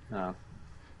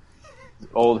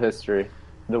 Old history.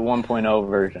 The 1.0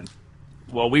 version.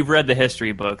 Well, we've read the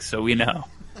history books, so we know.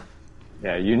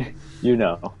 Yeah, you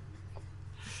know.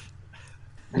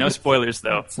 No spoilers,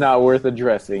 though. It's not worth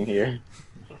addressing here.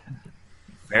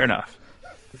 Fair enough.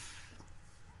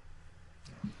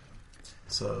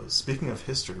 So, speaking of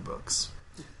history books,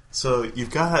 so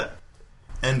you've got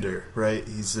Ender, right?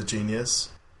 He's a genius.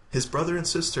 His brother and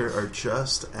sister are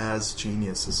just as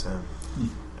genius as him.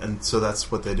 And so that's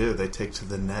what they do. They take to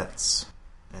the nets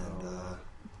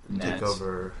and take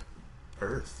over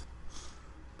Earth,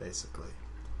 basically.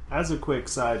 As a quick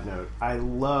side note, I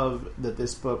love that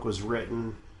this book was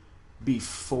written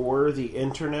before the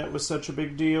internet was such a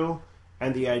big deal,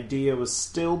 and the idea was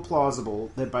still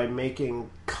plausible that by making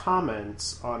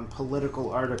comments on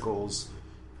political articles,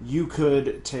 you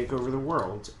could take over the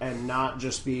world and not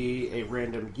just be a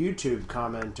random YouTube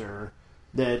commenter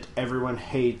that everyone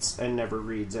hates and never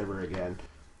reads ever again.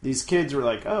 These kids were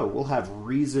like, oh, we'll have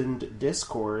reasoned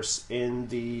discourse in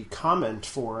the comment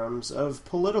forums of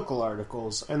political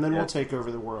articles, and then we'll take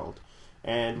over the world.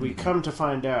 And we come to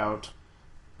find out,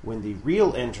 when the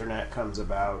real internet comes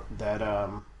about, that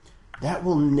that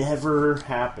will never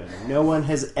happen. No one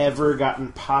has ever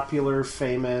gotten popular,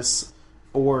 famous,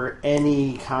 or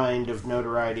any kind of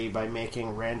notoriety by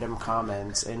making random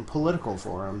comments in political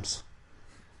forums.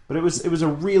 But it was a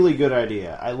really good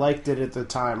idea. I liked it at the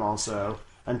time also,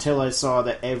 until I saw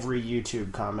that every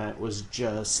YouTube comment was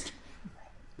just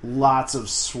lots of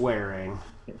swearing,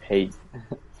 Hate.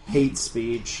 hate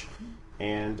speech,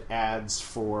 and ads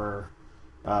for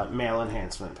male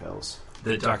enhancement pills.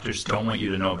 that doctors don't want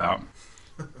you to know about.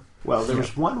 Well, there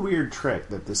was one weird trick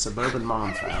that the suburban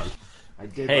mom found. I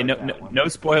did. Hey, like no, that no, one. no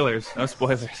spoilers. No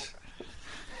spoilers.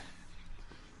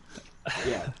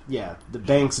 Yeah. The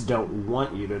banks don't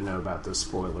want you to know about the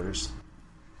spoilers.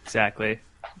 Exactly.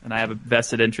 And I have a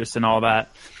vested interest in all that.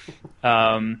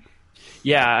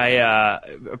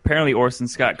 Apparently Orson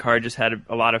Scott Card just had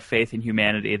a lot of faith in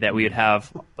humanity that we would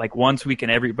have, like, once we can,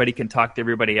 everybody can talk to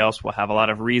everybody else, we'll have a lot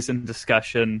of reasoned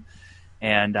discussion,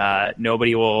 and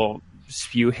nobody will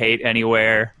spew hate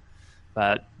anywhere.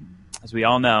 But as we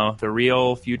all know, the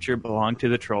real future belonged to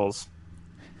the trolls.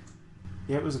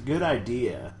 Yeah, it was a good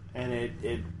idea, and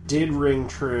it did ring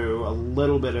true a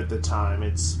little bit at the time.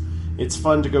 It's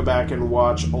fun to go back and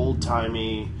watch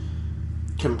old-timey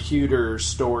computer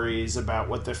stories about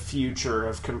what the future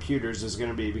of computers is going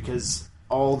to be, because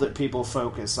all that people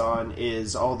focus on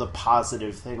is all the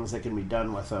positive things that can be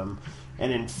done with them.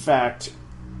 And in fact,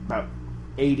 about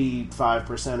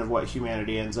 85% of what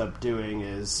humanity ends up doing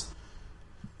is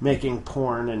making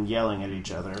porn and yelling at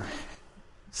each other.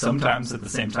 Sometimes at the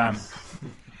same time.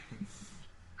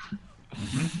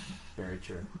 Very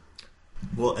true.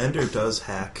 Well, Ender does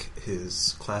hack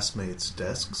his classmates'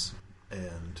 desks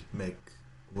and make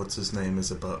what's his name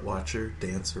as a butt watcher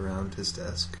dance around his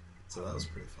desk. So that was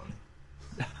pretty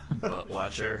funny. Butt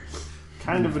watcher.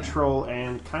 Kind of a troll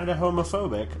and kind of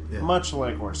homophobic, Yeah. much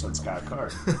like Orson Scott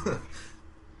Card.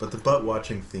 But the butt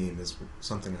watching theme is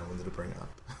something I wanted to bring up.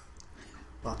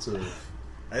 Lots of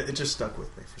it just stuck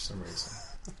with me for some reason.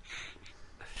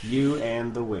 You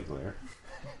and the Wiggler.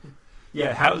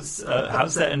 Yeah, how's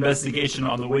that investigation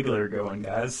on the Wiggler going,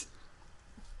 guys?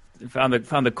 Found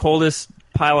the coldest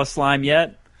pile of slime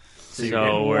yet. So you're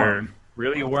getting we're warm.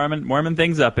 really warming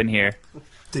things up in here.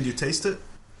 Did you taste it?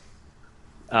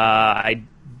 I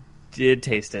did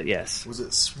taste it, yes. Was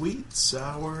it sweet,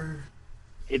 sour?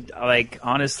 It, like,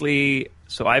 honestly,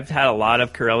 so I've had a lot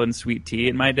of Corellan sweet tea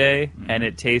in my day, and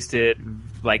it tasted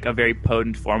like a very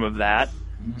potent form of that.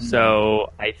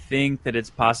 So I think that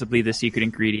it's possibly the secret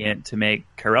ingredient to make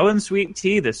Corellan sweet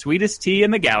tea the sweetest tea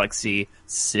in the galaxy.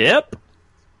 Sip,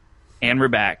 and we're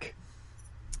back.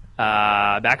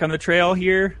 Back on the trail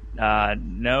here.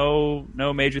 No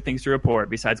major things to report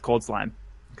besides cold slime.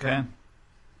 Okay.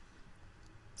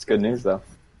 It's good news, though.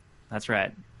 That's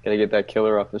right. Gotta get that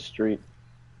killer off the street.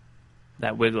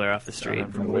 That wiggler off the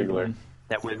street. The Wiggler.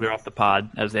 That wiggler off the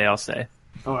pod, as they all say.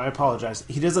 Oh, I apologize.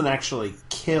 He doesn't actually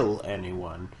kill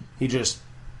anyone. He just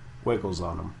wiggles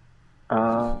on them.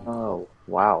 Oh,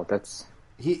 wow. That's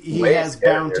He Way has scarier.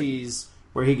 bounties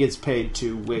where he gets paid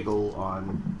to wiggle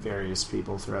on various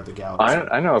people throughout the galaxy.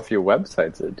 I know a few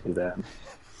websites that do that.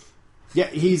 Yeah,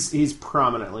 he's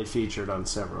prominently featured on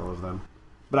several of them.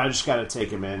 But I just got to take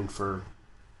him in for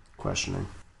questioning.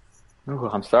 Oh,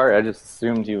 I'm sorry. I just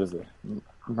assumed he was a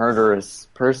murderous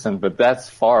person, but that's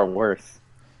far worse.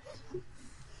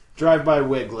 Drive-by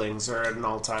wigglings are at an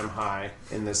all-time high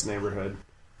in this neighborhood,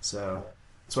 so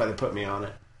that's why they put me on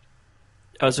it.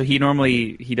 Oh, so he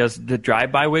does the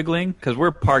drive-by wiggling? Because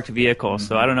we're parked vehicles,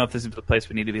 so I don't know if this is the place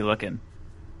we need to be looking.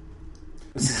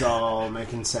 This is all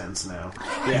making sense now.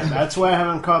 Yeah, that's why I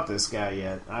haven't caught this guy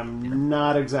yet. I'm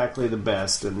not exactly the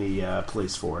best in the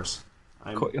police force.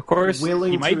 I'm Of course,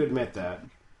 willing he might- to admit that.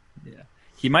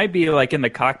 He might be like in the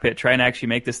cockpit trying to actually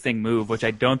make this thing move, which I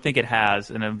don't think it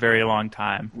has in a very long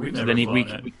time. We've So never then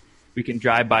flown it. we can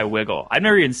drive by wiggle. I've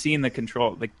never even seen the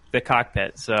control, the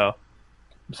cockpit. So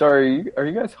I'm sorry, are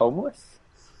you guys homeless?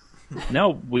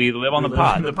 no, we live on the We live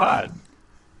pod. in the pod.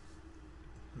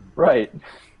 Right.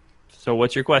 So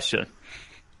what's your question?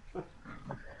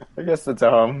 I guess it's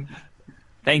a home.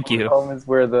 Thank you. Home is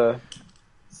where the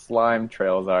slime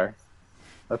trails are.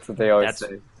 That's what they always That's-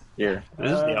 say here.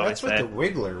 That's what the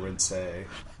Wiggler would say.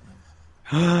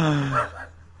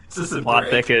 Is this a Plot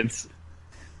break? thickens.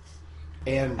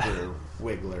 Andrew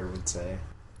Wiggler would say.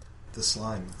 The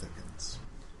slime thickens.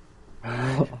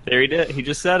 There he did. He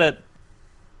just said it.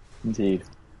 Indeed.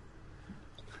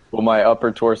 Well, my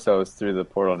upper torso is through the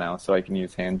portal now, so I can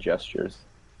use hand gestures.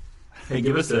 Hey,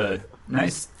 give us a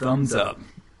nice thumbs up.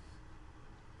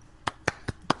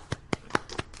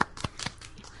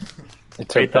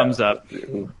 Great thumbs up.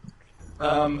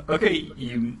 Okay,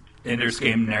 you Ender's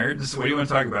Game nerds, what do you want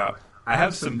to talk about? I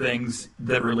have some things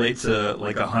that relate to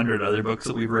like 100 other books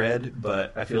that we've read,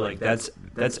 but I feel like that's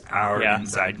our Yeah.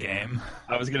 inside game.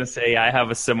 I was going to say I have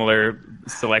a similar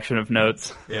selection of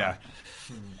notes. Yeah.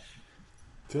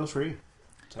 Feel free.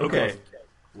 Okay.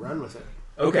 Run with it.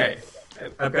 Okay.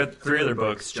 I've got 3 other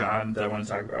books, John, that I want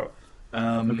to talk about.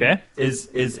 Okay.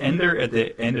 Is Ender at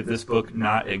the end of this book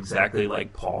not exactly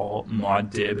like Paul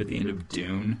Muad'Dib at the end of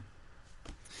Dune?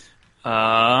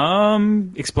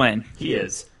 Explain. He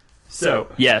is. So,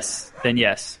 Yes. Then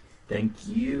yes. thank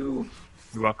you.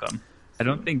 You're welcome. I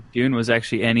don't think Dune was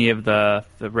actually any of the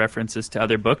references to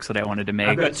other books that I wanted to make.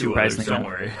 I've got 2 others, surprisingly. don't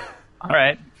worry. All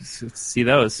right. Let's see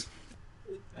those.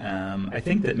 I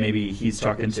think that maybe he's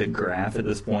talking to Graf at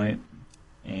this point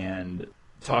and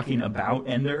talking about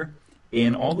Ender.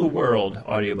 In All the World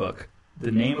audiobook,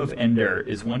 the name of Ender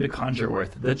is one to conjure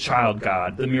with, the child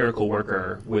god, the miracle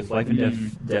worker, with life and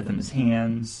death in his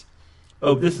hands.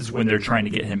 Oh, this is when they're trying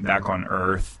to get him back on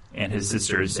Earth, and his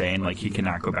sister is saying like he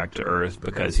cannot go back to Earth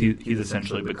because he's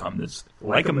essentially become this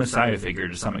like a messiah figure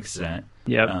to some extent.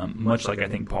 Yep. Much like I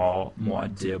think Paul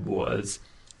Muad'Dib was.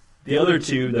 The other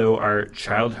 2, though, are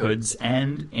Childhood's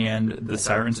End and The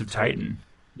Sirens of Titan.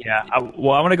 Yeah. I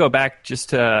want to go back just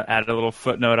to add a little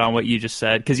footnote on what you just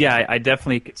said. Because, yeah, I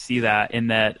definitely could see that in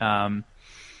that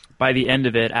by the end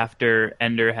of it, after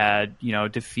Ender had,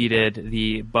 defeated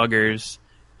the buggers,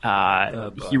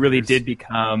 he really did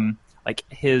become, like,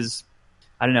 his...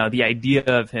 I don't know, the idea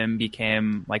of him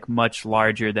became, like, much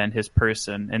larger than his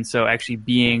person. And so actually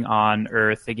being on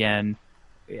Earth again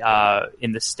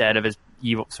in the stead of his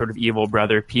evil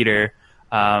brother, Peter,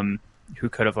 who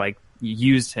could have, like,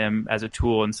 used him as a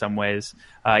tool in some ways.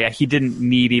 He didn't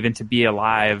need even to be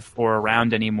alive or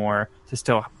around anymore to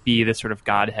still be this sort of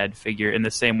godhead figure in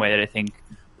the same way that I think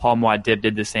Paul Muad'Dib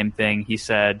did the same thing. He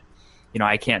said,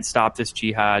 I can't stop this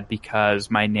jihad because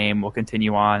my name will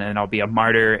continue on and I'll be a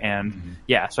martyr. And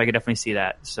so I could definitely see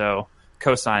that. So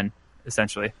cosign,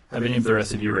 essentially. Have any of the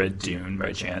rest of you read Dune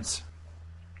by chance?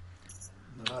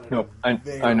 No,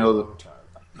 I know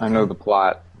the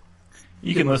plot.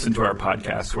 You can listen to our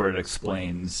podcast where it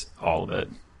explains all of it.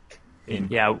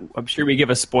 Yeah, I'm sure we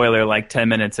give a spoiler like 10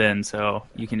 minutes in, so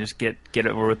you can just get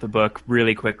over with the book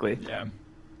really quickly. Yeah.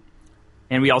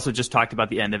 And we also just talked about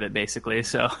the end of it, basically,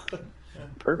 so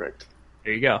Perfect.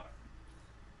 there you go.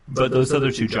 But those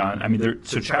other 2, John, I mean,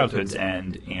 so Childhood's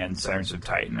End and Sirens of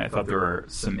Titan, I thought there were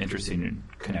some interesting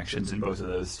connections in both of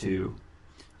those 2.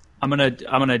 I'm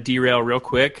gonna derail real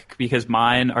quick because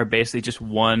mine are basically just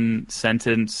one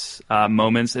sentence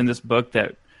moments in this book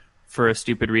that, for a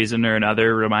stupid reason or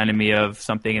another, reminded me of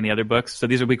something in the other books. So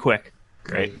these will be quick.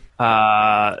 Great.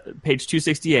 Page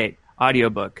 268,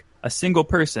 audiobook. A single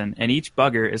person, and each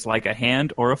bugger is like a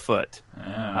hand or a foot.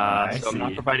 I So I'm not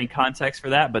see. providing context for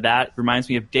that, but that reminds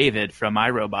me of David from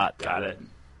iRobot. Got it.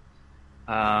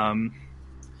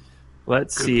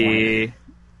 Let's Good see. point.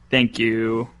 Thank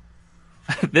you.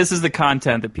 This is the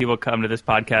content that people come to this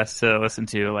podcast to listen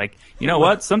to. Like, you know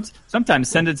what? Sometimes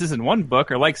sentences in one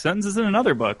book are like sentences in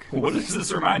another book. What does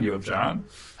this remind you of, John?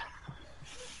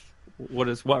 What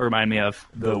remind me of?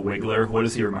 The Wiggler. What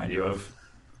does he remind you of?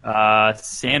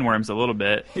 Sandworms a little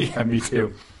bit. Yeah, me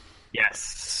too.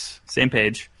 Yes. Same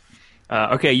page.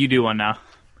 Okay, you do one now.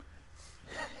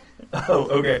 Oh,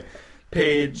 okay.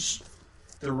 Page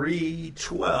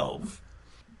 312.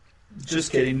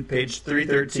 Just kidding. Page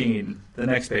 313. The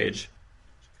next page.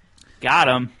 Got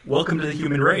him. Welcome to the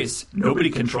human race. Nobody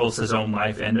controls his own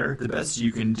life, Ender. The best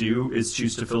you can do is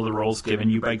choose to fill the roles given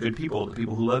you by good people, the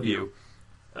people who love you.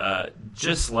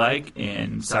 Just like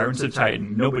in Sirens of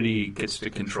Titan, nobody gets to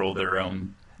control their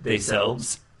own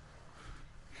theyselves.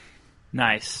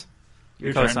 Nice.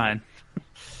 Your turn.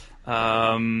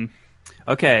 Cosign.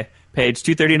 Okay, page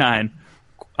 239.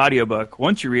 Audiobook.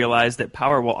 Once you realize that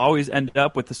power will always end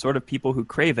up with the sort of people who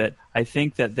crave it, I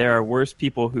think that there are worse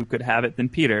people who could have it than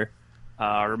Peter.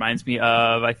 Reminds me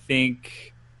of, I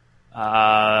think,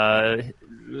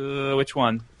 which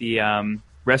one? The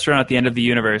Restaurant at the End of the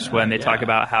Universe, when they talk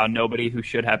about how nobody who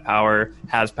should have power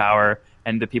has power,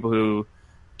 and the people who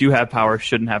do have power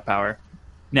shouldn't have power.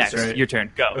 Next, Sorry. your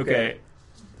turn. Go. Okay.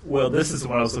 Well, this is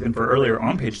what I was looking for earlier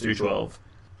on page 312.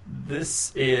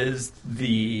 This is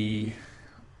the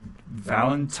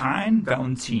Valentine?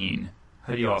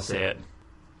 How do you all say it?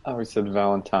 I always said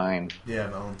Valentine. Yeah,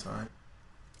 Valentine.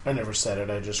 I never said it.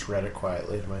 I just read it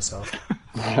quietly to myself.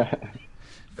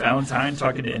 Valentine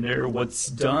talking to Ender. What's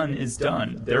done is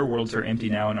done. Their worlds are empty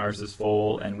now and ours is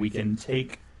full, and we can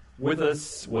take with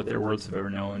us what their worlds have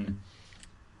ever known,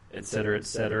 etc.,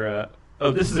 etc.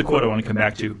 Oh, this is a quote I want to come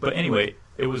back to. But anyway,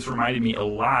 it was reminding me a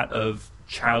lot of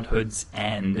childhood's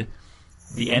end,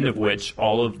 the end of which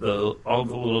all of the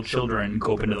little children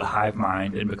go up into the hive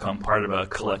mind and become part of a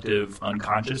collective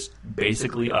unconscious,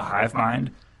 basically a hive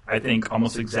mind. I think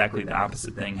almost exactly the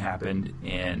opposite thing happened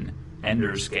in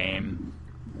Ender's game,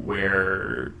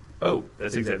 where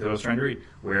that's exactly what I was trying to read,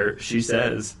 where she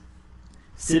says,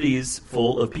 cities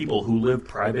full of people who live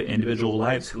private individual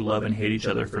lives who love and hate each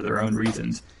other for their own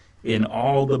reasons. In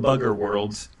all the bugger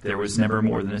worlds, there was never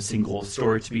more than a single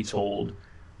story to be told.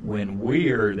 When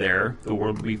we're there, the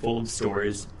world will be full of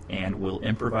stories, and we'll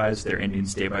improvise their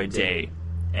endings day by day.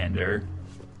 Ender.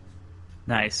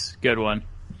 Nice. Good one.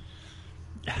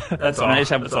 That's all.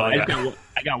 That's all I got.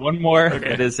 I got one more.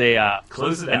 Okay. It is a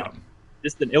Close it out.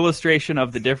 just an illustration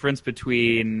of the difference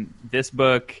between this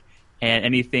book and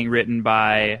anything written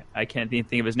by, I can't even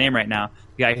think of his name right now,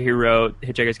 the guy who wrote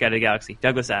Hitchhiker's Guide to the Galaxy,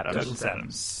 Douglas Adams. Douglas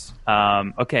Adams.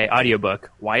 Okay,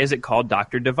 audiobook. Why is it called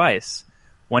Dr. Device?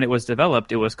 When it was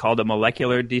developed, it was called a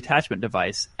molecular detachment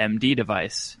device, MD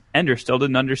device. Ender still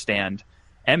didn't understand.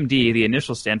 MD, the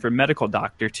initials stand for medical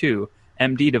doctor, too.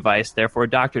 MD device, therefore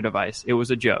doctor device. It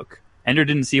was a joke. Ender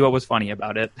didn't see what was funny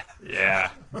about it.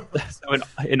 Yeah. So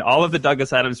in all of the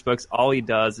Douglas Adams books, all he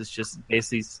does is just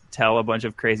basically tell a bunch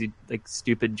of crazy, like,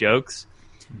 stupid jokes.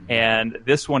 And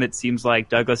this one, it seems like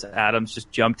Douglas Adams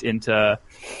just jumped into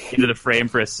the frame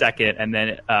for a second, and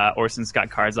then Orson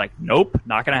Scott Card's like, nope,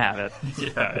 not going to have it.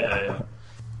 Yeah.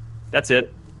 That's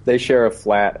it. They share a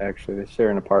flat, actually. They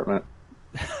share an apartment.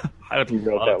 I would You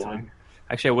wrote love that to. one.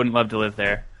 Actually, I wouldn't love to live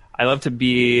there. I love to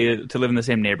live in the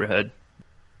same neighborhood,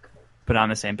 but not in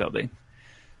the same building.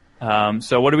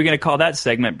 So what are we going to call that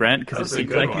segment, Brent? Because it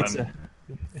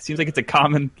seems like it's a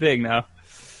common thing now.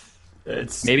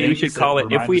 Maybe we should call it,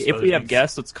 if we have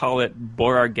guests, let's call it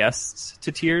bore our guests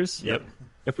to tears. Yep.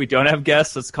 If we don't have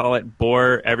guests, let's call it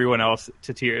bore everyone else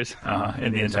to tears.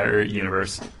 In the entire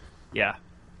universe. Yeah.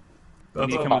 We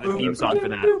need to come up with a theme song for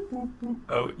that.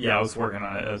 Oh, yeah, I was working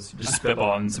on it. I was just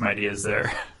spitballing some ideas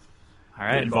there. All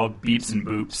right. It involved beeps and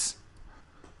boops.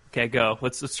 Okay, go.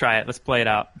 Let's try it. Let's play it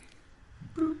out.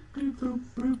 Boop, boop, boop,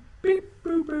 boop, beep,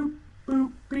 boop, boop,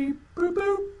 boop, beep, boop,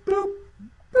 boop, boop,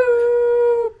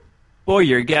 boop. Bore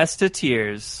your guests to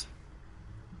tears.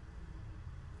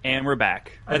 And we're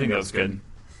back. I think that was good.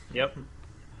 Yep.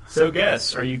 So,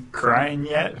 guess, are you crying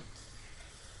yet?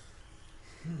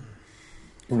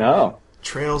 No.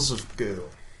 Trails of goo.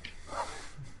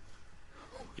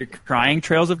 You're crying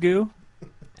trails of goo?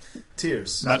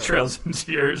 Tears. Not trails and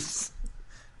tears.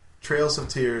 Trails of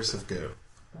tears of goo.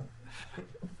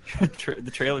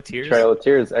 The Trail of Tears? Trail of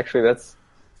Tears. Actually, that's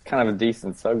kind of a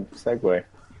decent segue.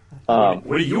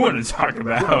 What do you want to talk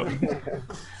about?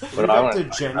 What We're I up want to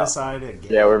genocide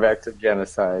again. Yeah, we're back to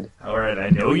genocide. All right, I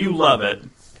know you love it.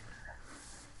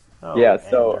 Oh, Yeah,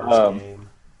 so, Ender's Game.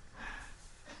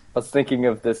 I was thinking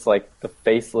of this, like, the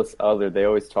faceless other. They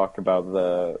always talk about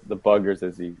the buggers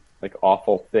as these, like,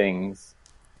 awful things.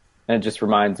 And it just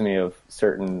reminds me of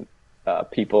certain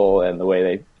people and the way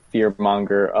they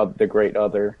fearmonger of the great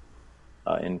other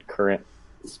in current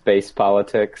space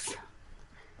politics.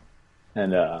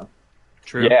 And,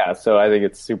 True. yeah, so I think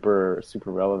it's super,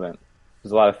 super relevant.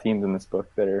 There's a lot of themes in this book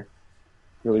that are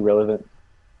really relevant.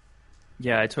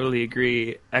 Yeah, I totally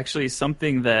agree. Actually,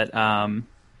 something that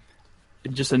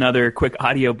just another quick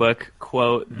audiobook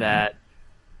quote that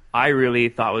I really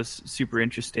thought was super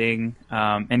interesting,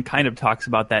 and kind of talks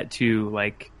about that too,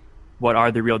 like what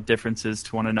are the real differences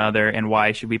to one another and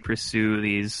why should we pursue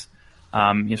these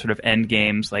sort of end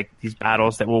games, like these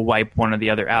battles that will wipe one or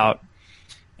the other out.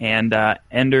 And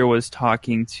Ender was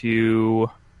talking to,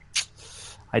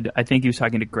 I think he was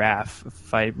talking to Graf,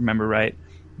 if I remember right.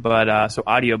 But so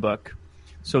audiobook.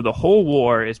 So the whole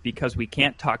war is because we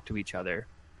can't talk to each other,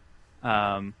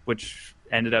 which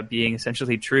ended up being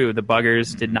essentially true. The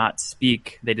buggers did not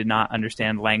speak. They did not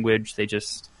understand language. They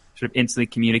just sort of instantly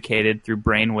communicated through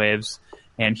brainwaves,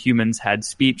 and humans had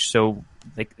speech. So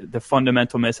like the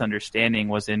fundamental misunderstanding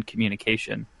was in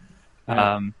communication.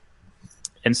 Yeah.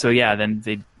 And so, yeah, then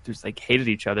they just like hated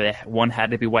each other. One had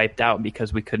to be wiped out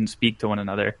because we couldn't speak to one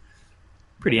another.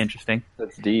 Pretty interesting.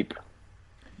 That's deep.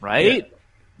 Right?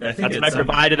 I think That's what I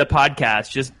provide to the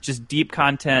podcast. Just deep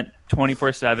content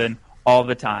 24/7 all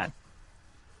the time.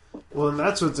 Well, and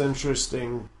that's what's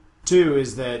interesting too,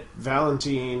 is that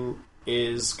Valentine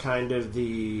is kind of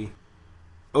the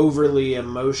overly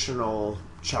emotional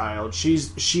child.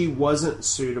 She wasn't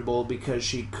suitable because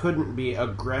she couldn't be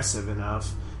aggressive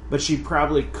enough, but she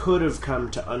probably could have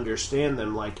come to understand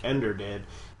them like Ender did.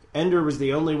 Ender was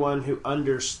the only one who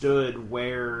understood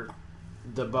where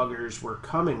the buggers were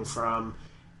coming from,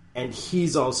 and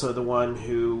he's also the one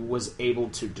who was able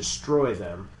to destroy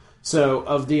them. So,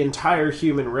 of the entire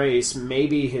human race,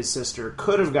 maybe his sister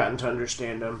could have gotten to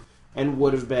understand him and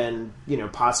would have been,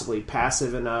 possibly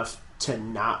passive enough to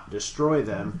not destroy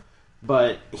them.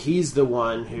 But he's the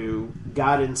one who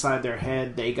got inside their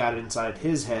head, they got inside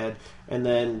his head, and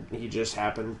then he just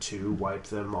happened to wipe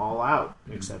them all out,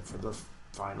 except for the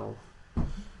final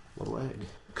little egg.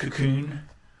 Cocoon.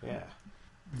 Yeah.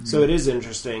 So it is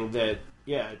interesting that,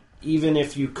 even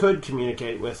if you could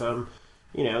communicate with him,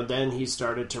 then he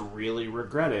started to really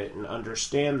regret it and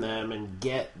understand them and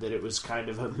get that it was kind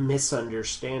of a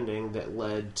misunderstanding that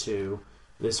led to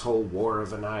this whole war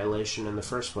of annihilation in the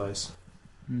first place.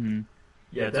 Mm-hmm.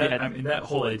 Yeah, that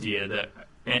whole idea that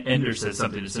Ender said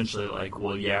something essentially like,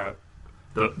 well, yeah,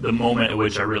 the moment at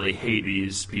which I really hate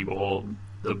these people,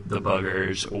 the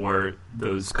buggers, or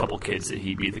those couple kids that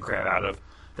he beat the crap out of,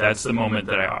 that's the moment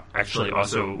that I actually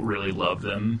also really love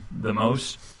them the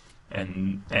most,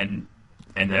 and then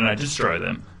I destroy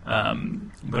them.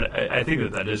 But I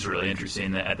think that is really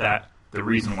interesting. That the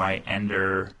reason why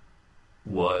Ender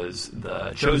was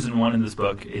the chosen one in this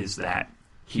book is that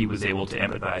he was able to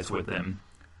empathize with them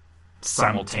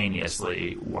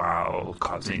simultaneously while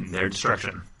causing their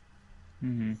destruction.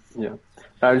 Mm-hmm. Yeah,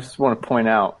 I just want to point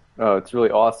out, it's really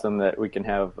awesome that we can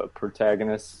have a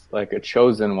protagonist, like a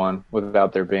chosen one,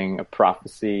 without there being a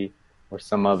prophecy or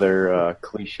some other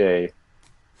cliche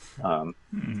thing.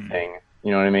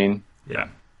 You know what I mean? Yeah.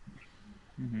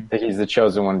 Mm-hmm. That he's the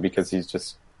chosen one because he's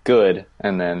just good,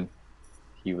 and then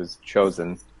he was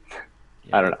chosen.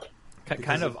 Yeah. I don't know.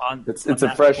 Kind of on. It's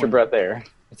a fresher breath air.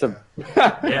 It's a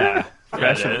Yeah,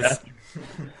 it is.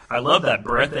 I love that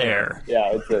breath air.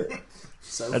 yeah.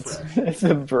 It's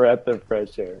a breath of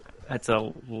fresh air. That's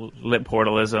a lip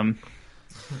portalism.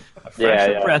 A fresh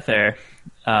Yeah. breath air.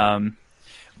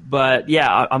 But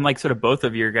yeah, unlike sort of both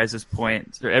of your guys'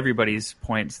 points, or everybody's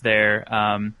points there,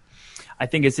 I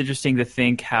think it's interesting to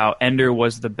think how Ender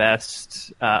was the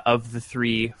best of the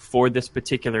three for this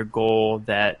particular goal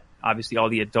that obviously all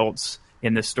the adults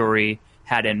in the story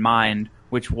had in mind,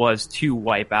 which was to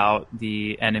wipe out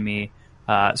the enemy.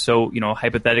 So,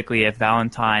 hypothetically, if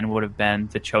Valentine would have been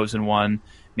the chosen one,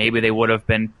 maybe they would have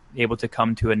been able to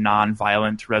come to a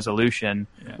non-violent resolution,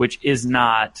 which is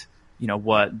not,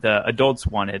 what the adults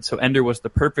wanted. So Ender was the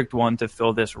perfect one to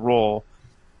fill this role,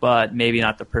 but maybe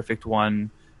not the perfect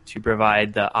one to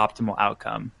provide the optimal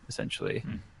outcome, essentially.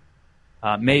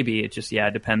 Maybe it just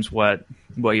depends what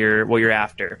you're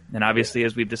after. And obviously,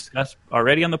 as we've discussed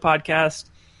already on the podcast,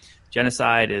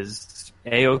 genocide is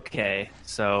A-okay.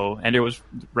 So Ender was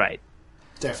right.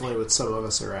 Definitely what some of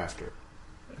us are after.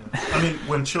 I mean,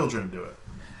 when children do it.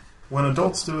 When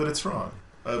adults do it, it's wrong.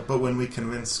 But when we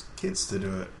convince kids to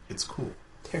do it, it's cool.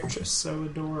 They're just so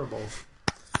adorable.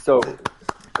 So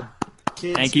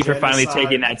Kids Thank you for finally genocide.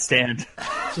 taking that stand.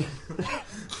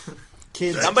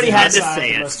 Kids Somebody had to genocide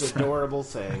say the it. most adorable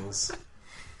things.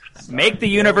 Make the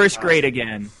universe great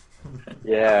again.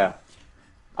 yeah,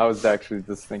 I was actually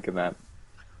just thinking that.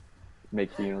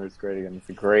 Make the universe great again. It's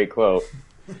a great quote.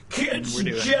 Kids We're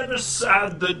doing it.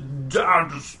 genocide the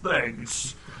darndest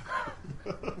things.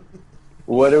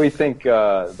 What do we think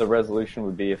the resolution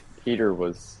would be if Peter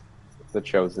was the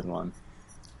chosen one?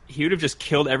 He would have just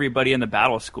killed everybody in the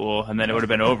battle school, and then it would have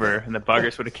been over, and the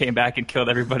buggers would have came back and killed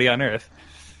everybody on Earth.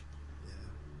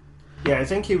 Yeah, I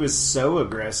think he was so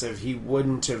aggressive he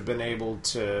wouldn't have been able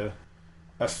to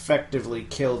effectively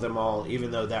kill them all,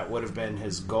 even though that would have been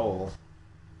his goal.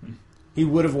 He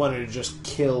would have wanted to just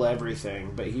kill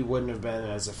everything, but he wouldn't have been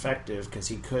as effective because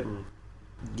he couldn't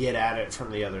get at it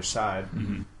from the other side.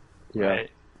 Yeah,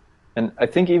 Right. and I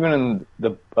think even in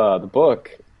the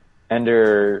book,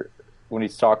 Ender, when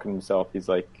he's talking to himself, he's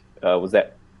like,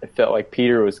 it felt like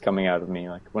Peter was coming out of me.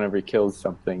 Like whenever he kills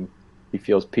something, he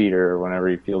feels Peter. Whenever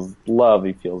he feels love,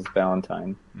 he feels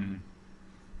Valentine.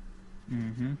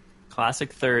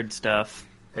 Classic third stuff.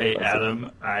 Hey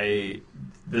Adam,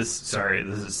 this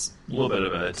is a little bit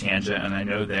of a tangent, and I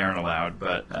know they aren't allowed,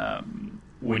 but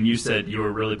when you said you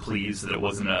were really pleased that it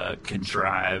wasn't a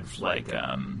contrived,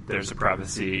 there's a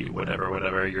prophecy,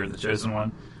 whatever, you're the chosen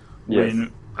one. Yes.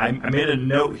 When I made a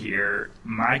note here,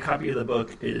 my copy of the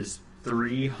book is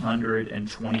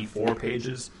 324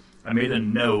 pages. I made a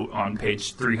note on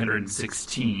page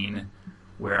 316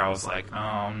 where I was like,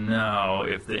 oh no,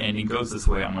 if the ending goes this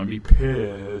way, I'm going to be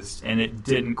pissed. And it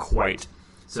didn't quite.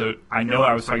 So I know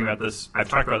I was talking about this. I've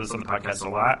talked about this on the podcast a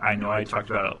lot. I know I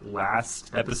talked about it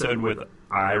last episode with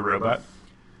iRobot.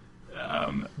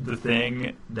 The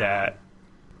thing that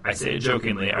I say it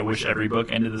jokingly, I wish every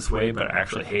book ended this way, but I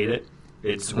actually hate it.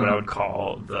 It's what I would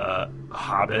call the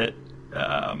Hobbit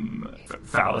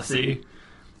fallacy.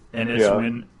 And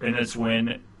it's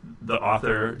when the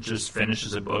author just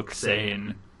finishes a book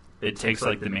saying it takes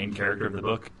like the main character of the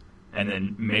book and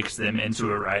then makes them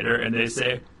into a writer, and they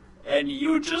say, and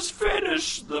you just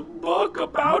finished the book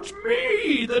about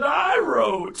me that I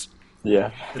wrote.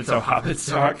 Yeah. That's how hobbits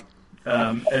talk.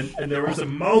 And there was a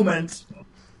moment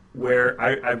where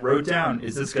I wrote down,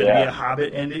 is this going to be a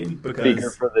Hobbit ending? Because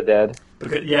Speaker for the Dead.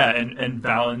 Because and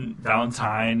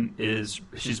Valentine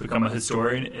she's become a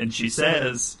historian, and she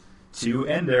says to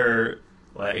Ender,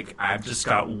 like, I've just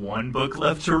got one book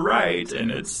left to write, and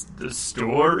it's the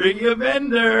story of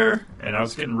Ender. And I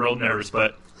was getting real nervous,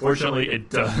 but fortunately it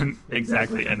doesn't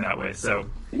exactly end that way. So,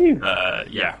 we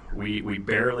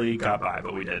barely got by,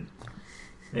 but we did.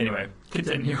 Anyway,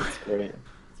 continue.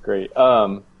 It's great.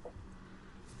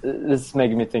 This is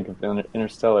making me think of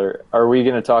Interstellar. Are we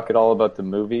going to talk at all about the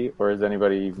movie, or has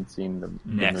anybody even seen the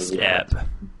Next movie? ep.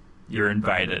 You're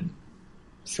invited.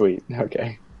 Sweet.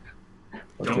 Okay.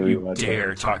 Don't you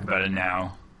dare talk about it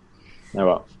now. I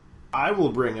won't. I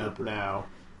will bring up now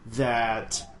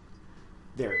that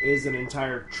there is an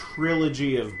entire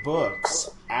trilogy of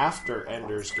books after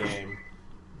Ender's Game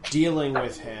dealing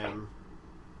with him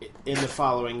in the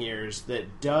following years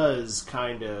that does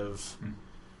kind of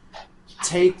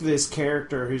take this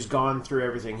character who's gone through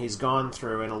everything he's gone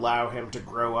through and allow him to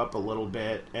grow up a little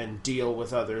bit and deal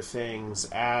with other things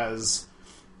as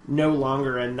no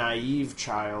longer a naive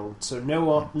child. So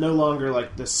no longer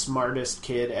like the smartest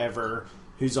kid ever,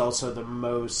 who's also the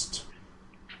most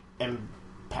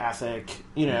empathic,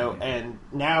 and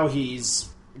now he's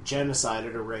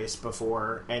genocided a race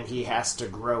before, and he has to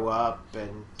grow up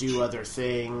and do other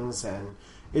things, and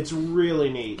it's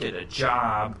really neat. Get a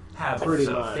job, have Pretty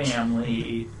a much.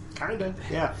 family. Kinda,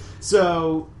 yeah.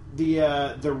 So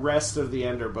the rest of the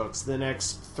Ender books, the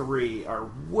next 3, are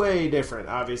way different.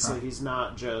 Obviously, he's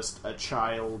not just a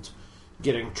child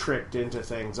getting tricked into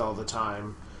things all the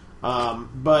time.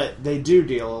 But they do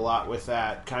deal a lot with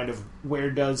that, kind of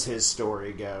where does his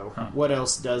story go? What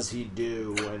else does he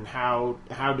do? And how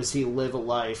does he live a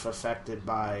life affected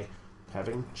by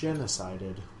having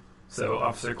genocided? So,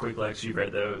 Officer Quicklex, you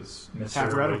read those. Mr.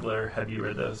 I've read them. Wiggler, have you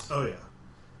read those? Oh,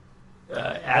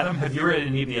 yeah. Adam, have you read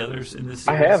any of the others in this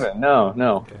I series? haven't.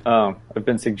 No. Okay. I've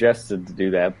been suggested to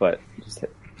do that, but just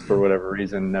for whatever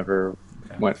reason, never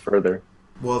went further.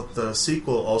 Well, the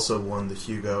sequel also won the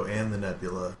Hugo and the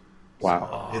Nebula.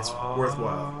 Wow. It's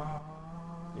worthwhile.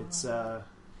 It's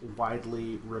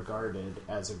widely regarded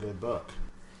as a good book.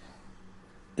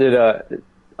 Did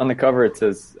on the cover it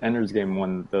says Ender's Game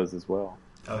won those as well.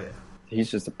 Oh, yeah. He's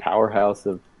just a powerhouse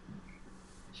of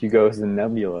Hugos and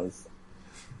Nebulas.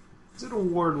 He's an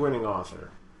award-winning author.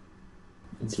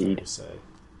 It's fair Indeed. to say.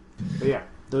 But yeah,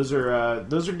 those are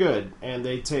good, and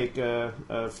they take a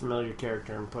familiar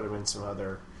character and put him in some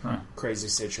other crazy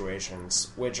situations,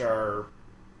 which are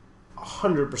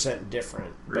 100%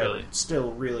 different, Really? but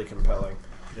still really compelling.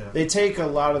 Yeah. They take a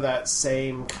lot of that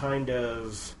same kind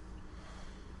of,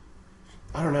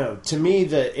 I don't know, to me,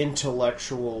 the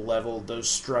intellectual level, those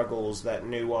struggles, that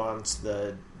nuance,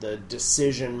 the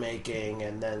decision making,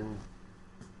 and then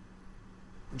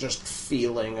just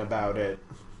feeling about it,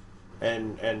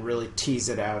 and really tease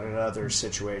it out in other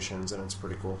situations, and it's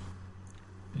pretty cool.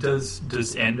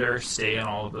 Does Ender stay in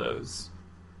all of those?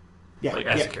 Yeah, Like,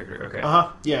 as yeah. a character, okay.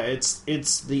 Yeah,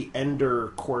 it's the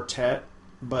Ender Quartet,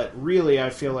 but really I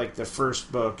feel like the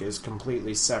first book is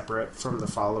completely separate from the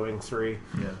following 3,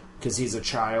 Yeah. because he's a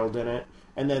child in it,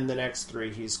 and then the next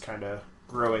 3 he's kind of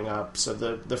growing up. So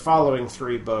the following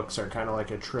 3 books are kind of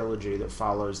like a trilogy that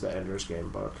follows the Ender's Game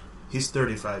book. He's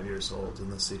 35 years old in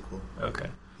the sequel. Okay.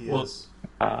 He Well, is.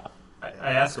 I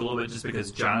asked a little bit just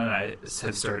because John and I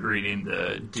have started reading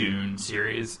the Dune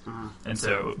series, and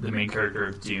so the main character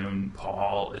of Dune,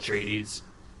 Paul Atreides,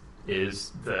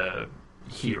 is the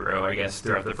hero, I guess,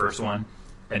 throughout the first one,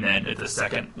 and then at the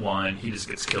second one, he just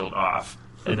gets killed off,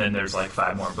 and then there's like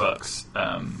 5 more books.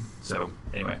 So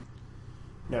anyway,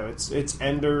 No, it's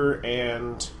Ender,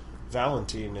 and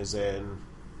Valentine is in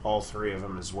all 3 of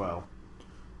them as well.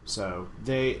 So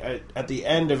they at the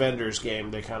end of Ender's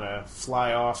Game, they kind of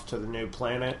fly off to the new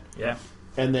planet, yeah.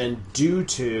 and then due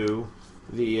to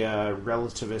the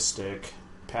relativistic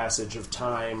passage of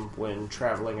time when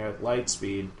traveling at light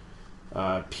speed,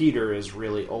 Peter is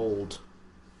really old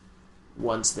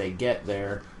once they get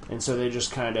there, and so they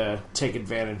just kind of take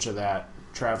advantage of that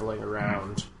traveling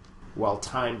around. While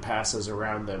time passes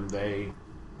around them, they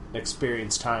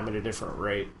experience time at a different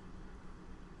rate,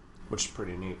 which is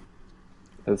pretty neat.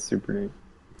 That's super neat.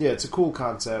 Yeah, it's a cool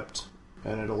concept,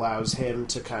 and it allows him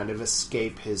to kind of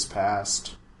escape his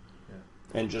past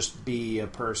and just be a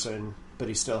person, but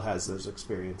he still has those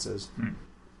experiences.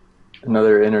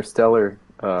 Another Interstellar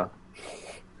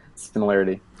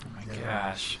similarity. Oh my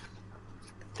gosh.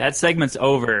 That segment's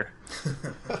over.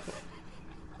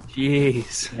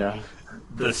 Jeez. Yeah.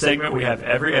 The segment we have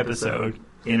every episode,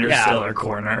 Interstellar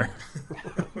Corner.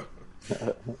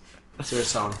 Is there a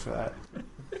song for that?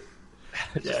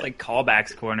 Just like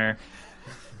callbacks corner.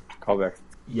 Callback.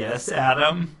 Yes,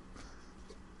 Adam.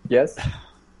 Yes?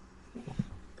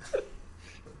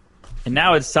 And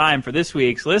now it's time for this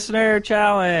week's listener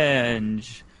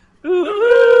challenge.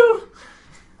 Ooh.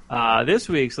 This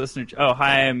week's listener.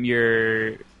 Hi, I'm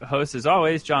your host as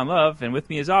always, John Love, and with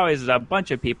me as always is a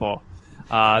bunch of people.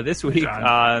 This week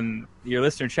on your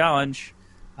listener challenge,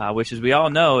 which as we all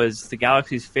know is the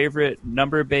Galaxy's favorite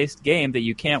number-based game that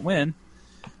you can't win.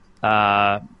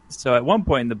 So at one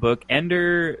point in the book,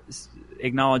 Ender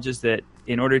acknowledges that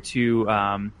in order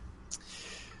to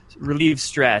relieve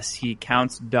stress, he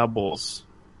counts doubles.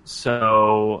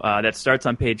 So that starts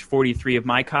on page 43 of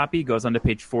my copy, goes on to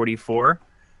page 44.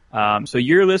 So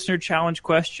your listener challenge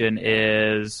question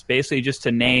is basically just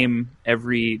to name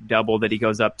every double that he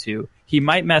goes up to. He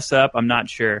might mess up, I'm not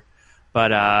sure.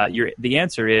 But the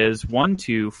answer is 1,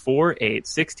 2, 4, 8,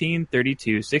 16,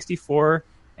 32, 64,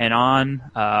 and on.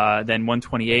 Then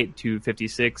 128,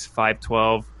 256,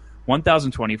 512,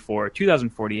 1024,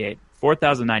 2048,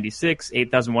 4096,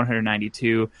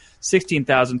 8192,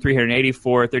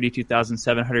 16384,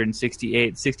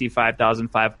 32,768,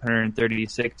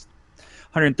 65,536,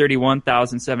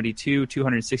 131,072,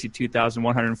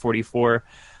 262,144,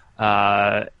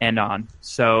 and on.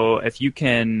 So if you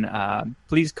can,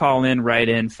 please call in, write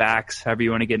in, fax, however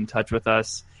you want to get in touch with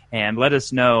us, and let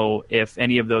us know if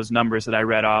any of those numbers that I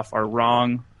read off are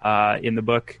wrong in the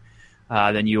book.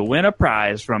 Then you'll win a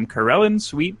prize from Corellan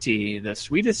Sweet Tea, the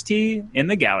sweetest tea in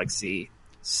the galaxy.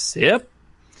 Sip.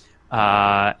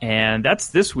 And that's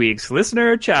this week's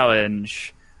listener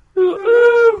challenge.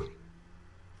 Ooh.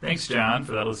 Thanks, John,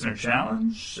 for that listener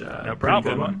challenge. No problem. Pretty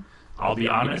good one. I'll be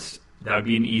honest, that would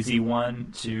be an easy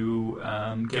one to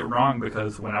get wrong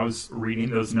because when I was reading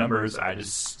those numbers, I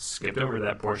just skipped over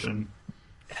that portion.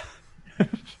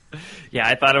 Yeah,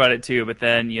 I thought about it too, but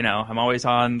then, I'm always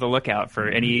on the lookout for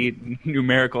any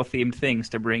numerical themed things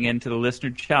to bring into the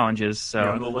listener challenges. So You're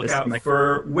on the lookout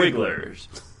for wigglers.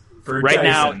 For right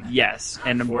Dyson, now, yes.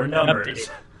 And for numbers.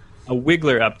 A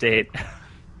Wiggler update.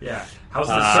 Yeah. How's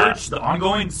the search, the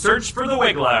ongoing search for the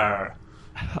Wiggler?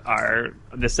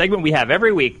 The segment we have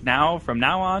every week now, from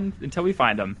now on, until we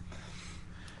find them.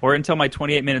 Or until my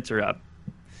 28 minutes are up.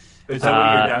 Is that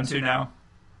what you're down to now?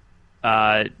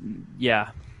 Yeah.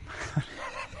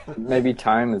 Maybe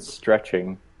time is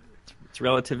stretching. It's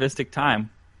relativistic time.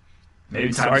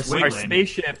 Maybe So time's our wiggling.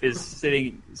 spaceship is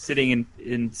sitting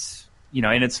in its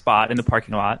spot in the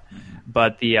parking lot,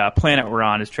 but the planet we're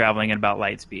on is traveling at about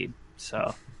light speed.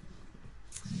 So,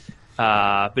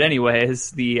 but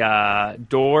anyways, the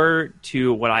door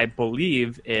to what I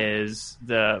believe is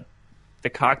the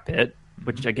cockpit,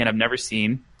 which again I've never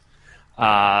seen.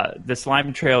 The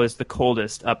slime trail is the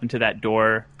coldest up into that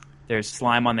door. There's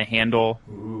slime on the handle,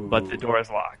 but the door is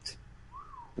locked.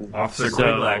 Officer So-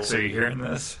 Quidlax, are you hearing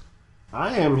this?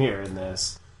 I am hearing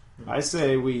this. I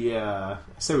say we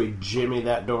jimmy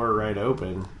that door right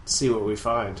open, see what we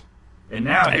find. And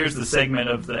now here's the segment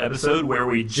of the episode where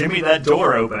we jimmy that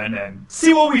door open and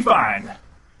see what we find.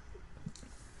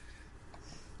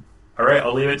 All right,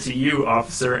 I'll leave it to you,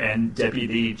 Officer and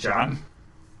Deputy John.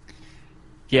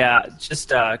 Yeah,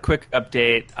 just a quick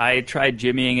update. I tried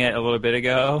jimmying it a little bit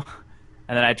ago,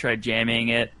 and then I tried jamming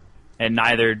it, and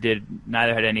neither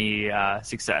had any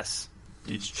success.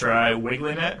 Did you try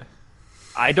wiggling it?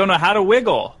 I don't know how to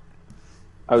wiggle.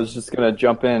 I was just going to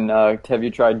jump in. Have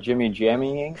you tried Jimmy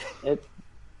jamming it?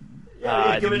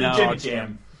 Yeah, give it no, a Jimmy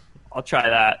Jam. I'll try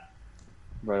that.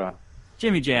 Right on.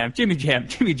 Jimmy jam, Jimmy jam,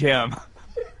 Jimmy jam.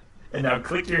 And now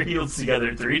click your heels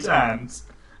together 3 times.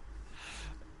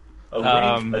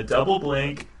 A wink, a double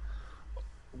blink.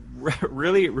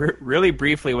 Really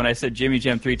briefly, when I said Jimmy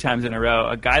jam 3 times in a row,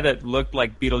 a guy that looked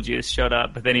like Beetlejuice showed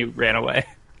up, but then he ran away.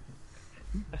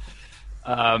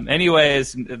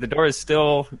 Anyways, the door is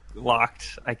still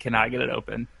locked. I cannot get it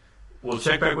open. We'll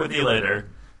check back with you later.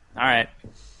 All right.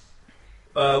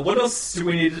 What else do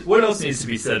we need? What else needs to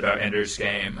be said about Ender's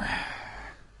Game?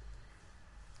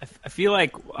 I feel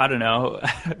like, I don't know,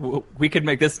 we could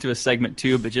make this to a segment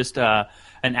too, but just an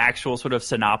actual sort of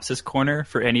synopsis corner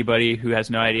for anybody who has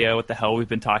no idea what the hell we've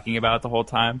been talking about the whole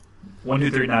time. 1,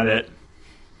 2, 3, not it.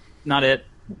 Not it.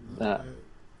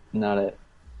 Not it.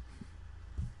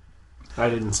 I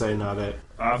didn't say not it.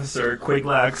 Officer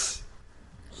Quiglax,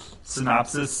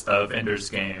 synopsis of Ender's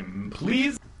Game,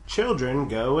 please. Children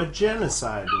go a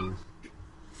genociding.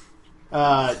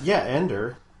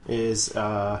 Ender is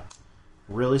a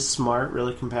really smart,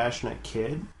 really compassionate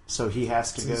kid. So he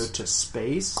has to go to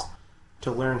space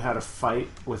to learn how to fight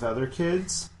with other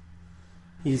kids.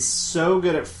 He's so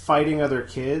good at fighting other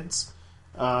kids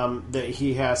that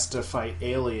he has to fight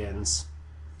aliens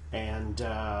and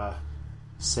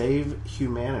save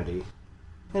humanity.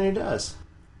 And he does.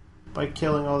 By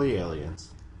killing all the aliens.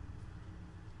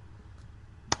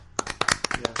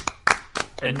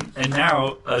 And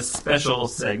now a special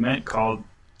segment called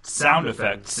Sound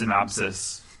Effect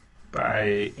Synopsis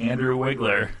by Andrew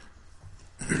Wiggler.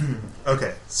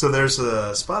 Okay, so there's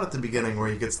a spot at the beginning where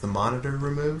he gets the monitor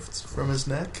removed from his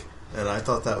neck, and I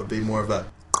thought that would be more of a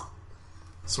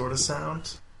sort of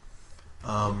sound.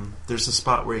 There's a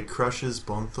spot where he crushes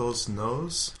Bonto's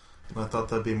nose, and I thought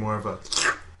that'd be more of a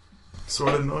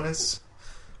sort of noise.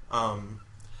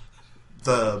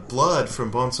 The blood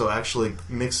from Bonzo actually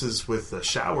mixes with the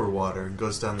shower water and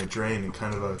goes down the drain in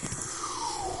kind of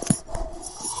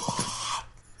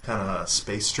a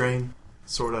space drain,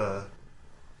 sort of,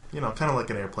 kind of like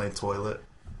an airplane toilet.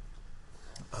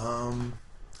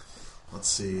 Let's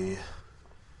see.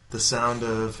 The sound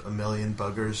of a million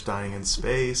buggers dying in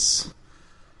space.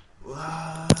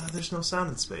 There's no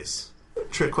sound in space.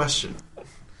 Trick question.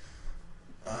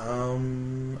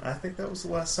 I think that was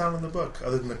the last sound in the book,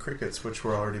 other than the crickets, which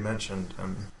were already mentioned.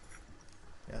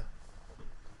 Yeah.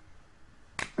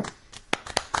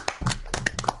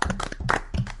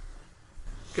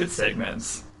 Good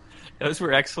segments. Those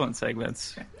were excellent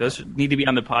segments. Those need to be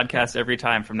on the podcast every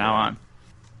time from now on.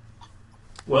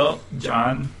 Well,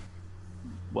 John.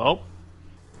 Well,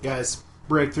 Guys,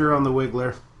 breakthrough on the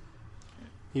Wiggler.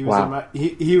 He was Wow. in my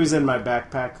he was in my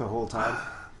backpack the whole time.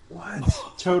 What?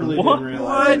 Totally What? didn't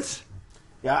realize. What?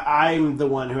 Yeah, I'm the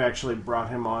one who actually brought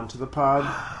him onto the pod.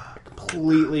 I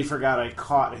completely forgot I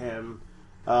caught him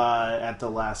at the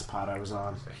last pod I was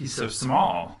on. He's so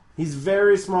small. He's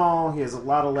very small. He has a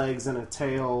lot of legs and a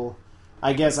tail.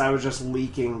 I guess I was just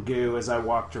leaking goo as I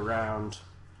walked around.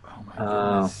 Oh my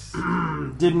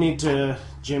goodness. Didn't need to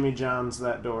Jimmy John's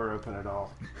that door open at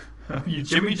all. You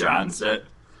Jimmy John's it?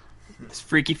 it's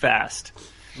freaky fast.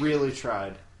 Really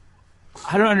tried.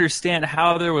 I don't understand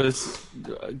how there was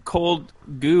cold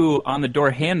goo on the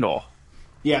door handle.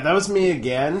 Yeah, that was me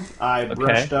again. I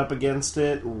brushed up against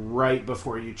it right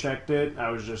before you checked it. I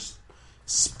was just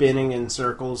spinning in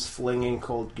circles, flinging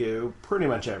cold goo pretty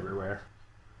much everywhere.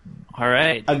 All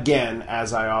right. Again,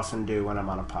 as I often do when I'm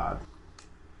on a pod.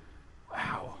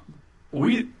 Wow.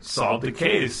 We solved the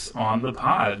case on the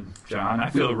pod, John. I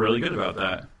feel really good about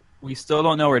that. We still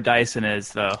don't know where Dyson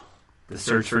is, though. The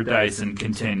search for Dyson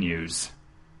continues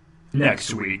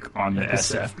next week on the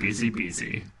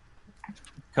SFBCBC.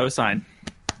 Cosign.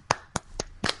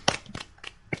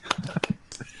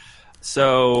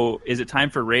 So, is it time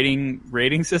for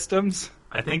rating systems?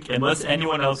 I think unless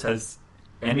anyone else has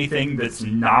anything that's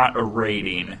not a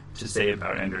rating to say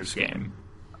about Ender's Game.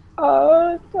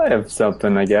 I have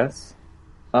something, I guess.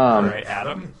 All right,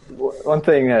 Adam. One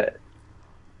thing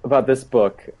about this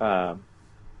book,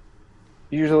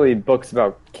 usually books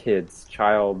about kids,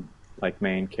 child-like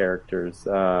main characters,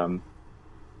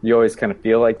 you always kind of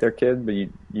feel like they're kids, but you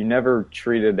never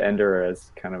treated Ender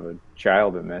as kind of a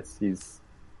child in this. He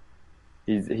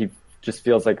just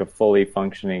feels like a fully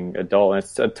functioning adult, and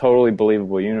it's a totally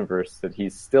believable universe that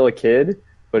he's still a kid,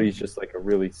 but he's just like a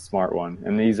really smart one,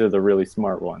 and these are the really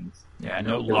smart ones. Yeah,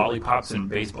 no lollipops and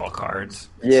baseball cards.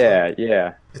 Yeah.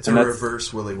 It's And a that's-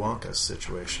 reverse Willy Wonka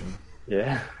situation.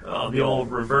 Yeah, Oh, the old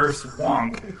reverse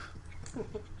wonk.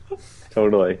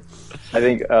 totally. I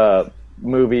think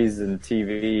movies and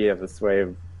TV have this way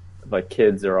of, like,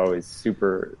 kids are always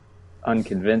super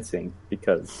unconvincing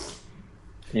because,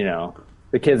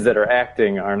 the kids that are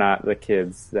acting are not the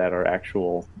kids that are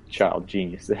actual child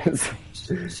geniuses.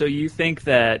 So you think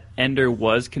that Ender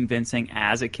was convincing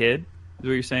as a kid? Is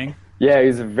what you're saying? Yeah,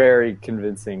 he's a very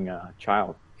convincing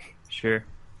child. Sure.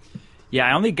 Yeah,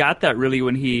 I only got that really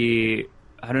when he,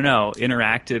 I don't know,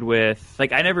 interacted with...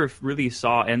 Like, I never really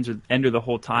saw Ender the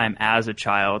whole time as a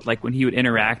child. Like, when he would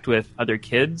interact with other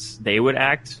kids, they would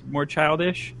act more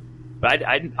childish. But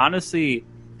I honestly,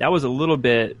 that was a little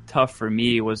bit tough for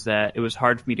me. Was that it was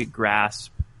hard for me to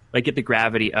grasp, like, get the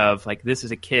gravity of, like, this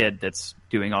is a kid that's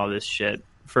doing all this shit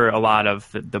for a lot of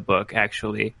the book,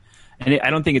 actually. And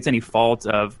I don't think it's any fault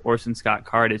of Orson Scott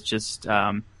Card. It's just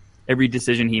every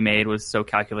decision he made was so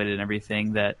calculated and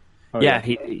everything that,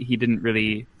 he didn't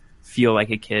really feel like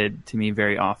a kid to me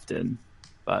very often.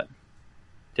 But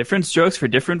different strokes for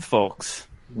different folks.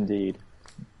 Indeed.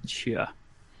 Yeah.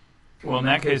 Well, in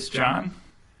that case, John,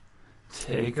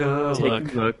 take a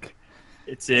look.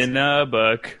 It's in a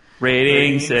book.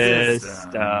 Rating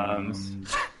systems.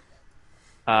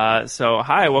 So,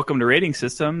 hi, welcome to Rating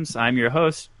Systems. I'm your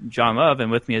host, John Love,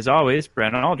 and with me, as always,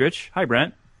 Brent Aldrich. Hi,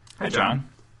 Brent. Hi, John.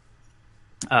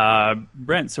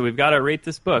 Brent, so we've got to rate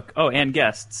this book. Oh, and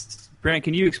guests. Brent,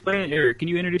 can you explain, or can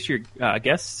you introduce your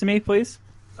guests to me, please?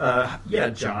 Yeah,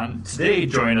 John. Today,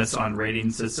 joining us on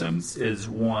Rating Systems is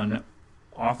one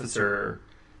Officer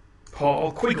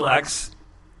Paul Quiglax.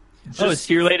 Is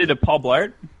he related to Paul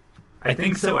Blart? I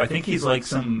think so. I think he's like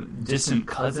some distant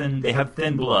cousin. They have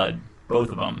thin blood, both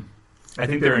of them. I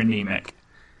think they're anemic.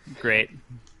 Great.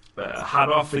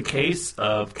 Hot off the case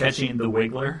of catching the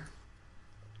Wiggler.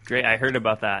 Great, I heard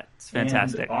about that. It's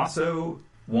fantastic. And also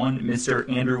one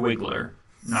Mr. Andrew Wiggler,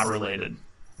 not related.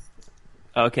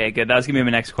 Okay, good. That was going to be my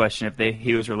next question, if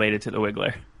he was related to the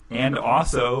Wiggler. And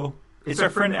also, it's our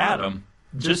friend Adam.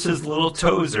 Just his little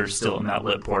toes are still in that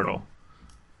lip portal.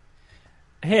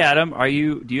 Hey, Adam,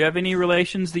 do you have any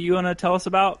relations that you want to tell us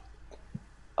about?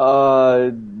 No,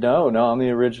 I'm the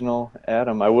original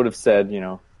Adam. I would have said,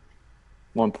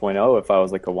 1.0 if I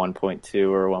was like a 1.2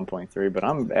 or a 1.3, but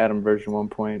I'm Adam version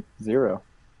 1.0.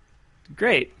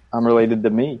 Great. I'm related to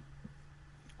me.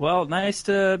 Well, nice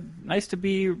to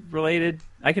be related.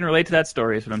 I can relate to that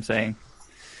story, is what I'm saying.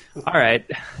 All right.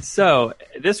 So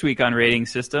this week on Rating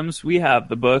Systems, we have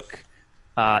the book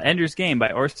Ender's Game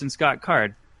by Orson Scott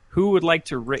Card. Who would like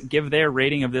to give their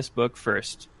rating of this book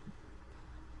first?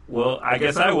 Well, I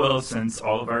guess I will, since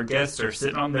all of our guests are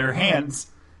sitting on their hands.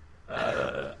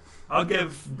 I'll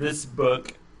give this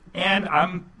book, and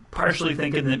I'm partially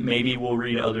thinking that maybe we'll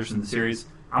read others in the series.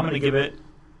 I'm going to give it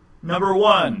number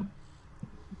 1.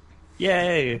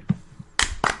 Yay!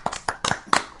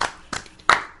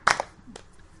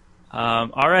 All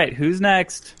right, who's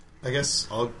next? I guess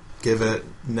I'll give it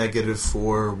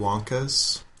 -4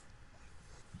 Wonkas.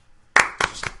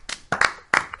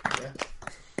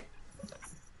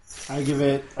 I give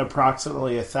it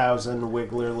approximately 1,000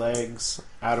 Wiggler legs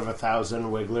out of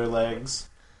 1,000 Wiggler legs,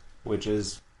 which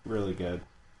is really good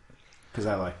because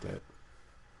I liked it.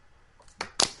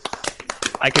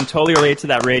 I can totally relate to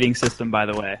that rating system, by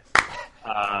the way.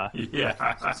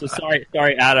 Yeah. So sorry,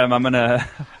 Adam. I'm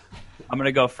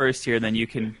gonna go first here, then you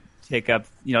can take up.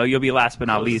 You'll be last but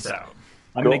not least.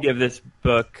 I'm gonna give this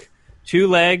book 2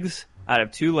 legs out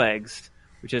of 2 legs,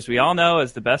 which, as we all know,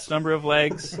 is the best number of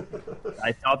legs.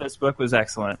 I thought this book was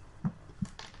excellent.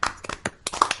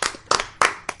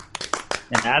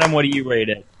 And Adam, what do you rate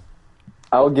it?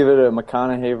 I'll give it a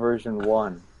McConaughey version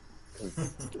 1.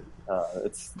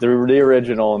 It's the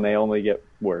original, and they only get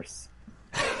worse.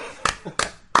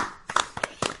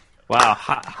 Wow,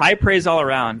 high praise all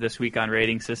around this week on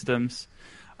Rating Systems.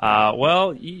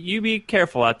 Well, you be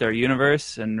careful out there,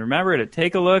 universe, and remember to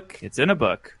take a look. It's in a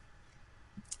book.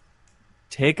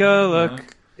 Take a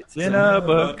look. It's in a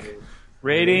book.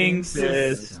 Rating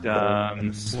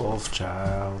Systems.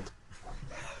 Wolfchild.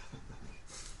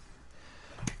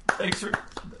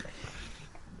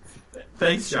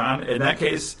 Thanks, John. In that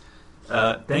case,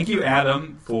 thank you,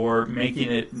 Adam, for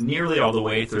making it nearly all the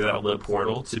way through that lip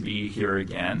portal to be here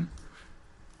again.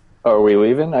 Are we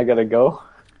leaving? I gotta go?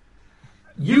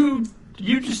 You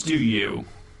just do you.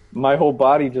 My whole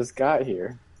body just got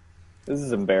here. This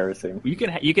is embarrassing. You can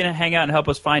hang out and help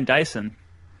us find Dyson.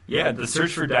 Yeah, the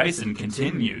search for Dyson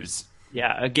continues.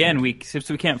 Yeah, again, since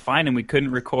we can't find him, we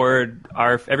couldn't record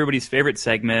everybody's favorite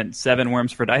segment, 7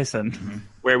 Worms for Dyson,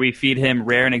 where we feed him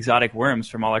rare and exotic worms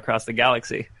from all across the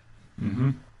galaxy.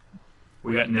 Mm-hmm.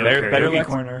 We got no karaoke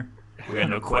corner. We got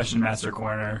no question master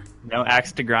corner. No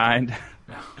axe to grind.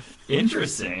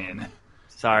 Interesting.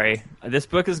 Sorry. This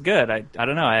book is good. I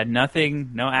don't know. I had no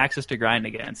axes to grind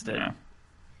against it. Yeah.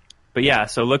 But yeah,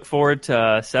 so look forward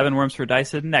to 7 Worms for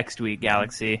Dyson next week,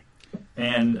 Galaxy.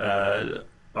 And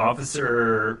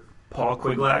Officer Paul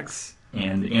Quiglax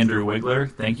and Andrew Wiggler,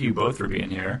 thank you both for being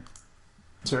here.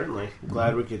 Certainly.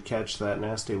 Glad we could catch that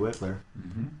nasty Wiggler.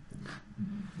 Mm-hmm.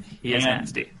 He is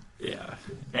nasty. Yeah.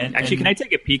 Actually, can I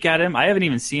take a peek at him? I haven't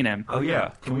even seen him. Oh yeah.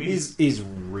 Can we? He's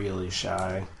really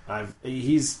shy.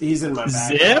 He's in my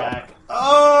backpack. Zip?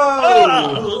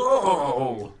 Oh!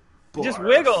 He just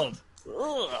wiggled.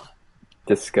 Ugh.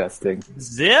 Disgusting.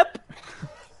 Zip.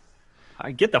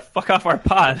 I get the fuck off our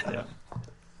pod. Yeah.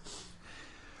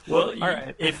 Well, All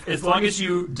right. if as long as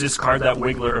you discard that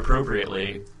Wiggler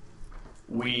appropriately,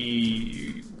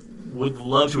 we would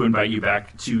love to invite you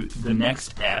back to the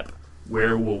next ep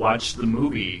where we'll watch the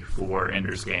movie for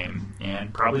Ender's Game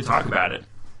and probably talk about it.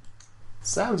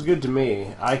 Sounds good to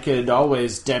me. I could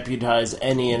always deputize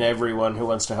any and everyone who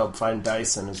wants to help find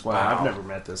Dyson as well. Wow. I've never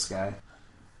met this guy.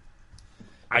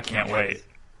 I can't wait.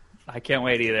 I can't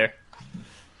wait either.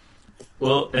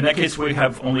 Well, in that case, we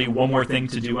have only one more thing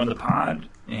to do on the pod,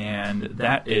 and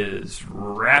that is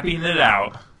wrapping it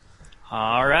out.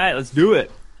 All right, let's do it.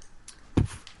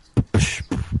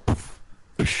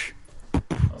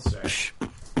 Oh, sorry.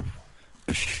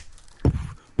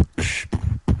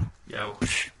 Yo,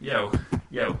 yo,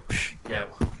 yo, yo,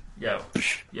 yo,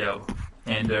 yo.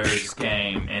 Ender's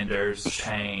Game, Ender's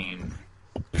Pain.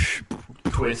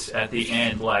 Twist at the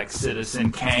end like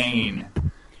Citizen Kane.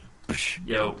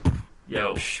 Yo,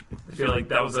 yo. I feel like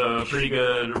that was a pretty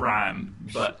good rhyme,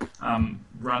 but I'm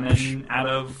running out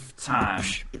of time.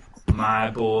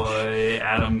 My boy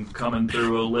Adam coming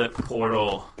through a lip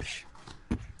portal.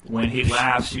 When he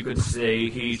laughs, you could say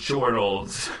he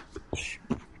chortles.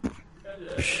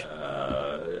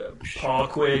 Paul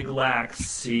Quig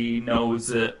lacks, he knows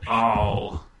it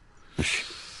all.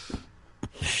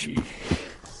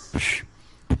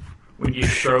 When you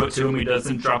throw it to him, he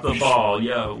doesn't drop the ball.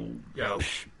 Yo, yo,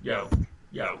 yo,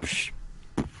 yo.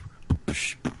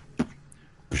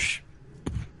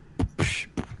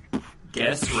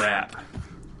 Guess rap.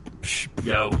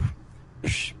 Yo,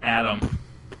 Adam.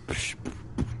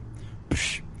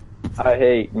 I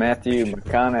hate Matthew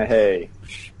McConaughey.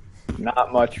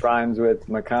 Not much rhymes with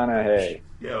McConaughey.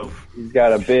 Yo, He's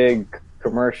got a big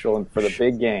commercial for the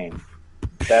big game.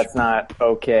 That's not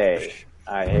okay.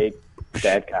 I hate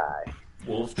that guy.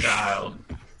 Wolf Child.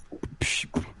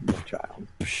 Child.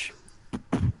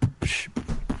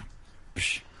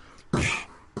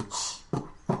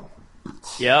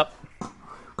 Yep.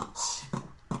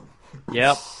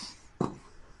 Yep.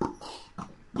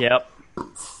 Yep.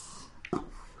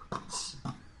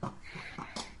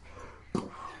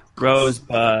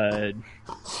 Rosebud.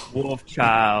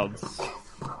 Wolfchild.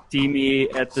 See me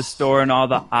at the store in all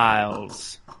the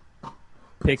aisles.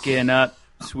 Picking up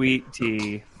sweet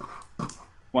tea.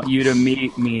 Want you to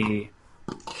meet me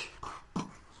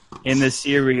in the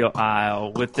cereal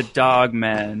aisle with the dog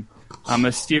men. I'm a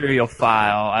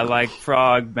stereophile. I like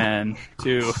frogmen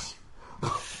too.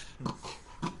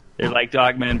 They're like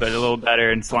dogmen, but a little better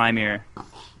and slimier.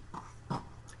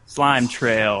 Slime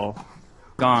trail,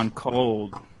 gone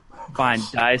cold. Find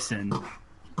Dyson,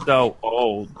 so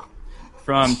old.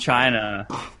 From China,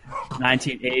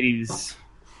 1980s.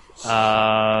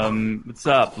 What's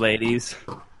up, ladies?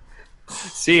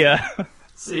 See ya.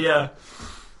 See ya.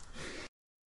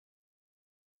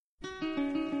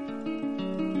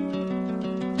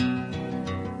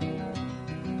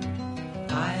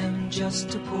 I am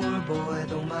just a poor boy,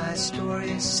 though my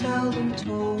story is seldom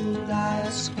told. I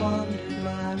squandered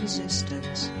my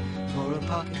resistance for a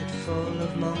pocket full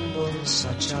of mumbles,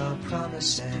 such are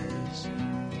promises.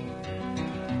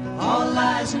 All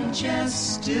lies and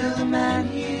jest, still a man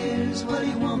hears what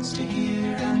he wants to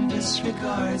hear and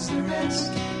disregards the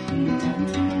rest.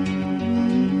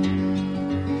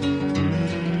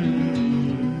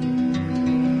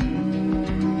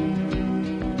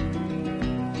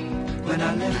 When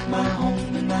I left my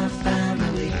home and my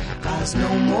family, I was no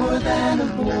more than a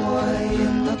boy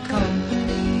in the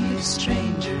company of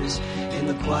strangers, in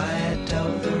the quiet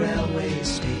of the railway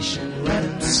station,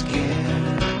 running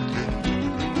scared.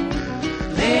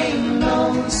 Laying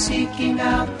low, seeking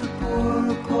out the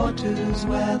poorer quarters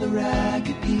where the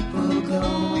ragged people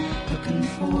go, looking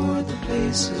for the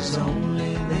places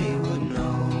only they would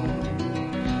know.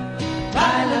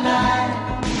 Bye-la-la.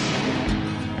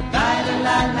 La la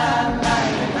la la la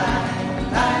la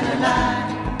la la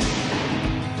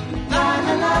la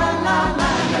la la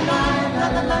la la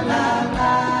la la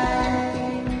la.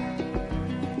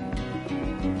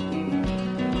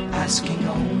 Asking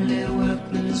only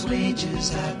workmen's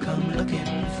wages, I come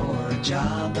looking for a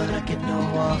job, but I get no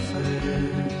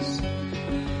offers.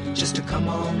 Just to come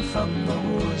on from the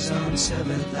wars on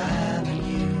 7th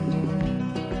Avenue.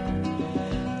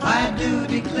 I do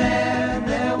declare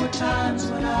there were times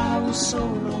when I was so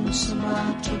lonesome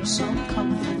I took some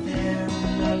comfort there.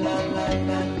 La la la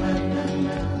la la la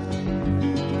la.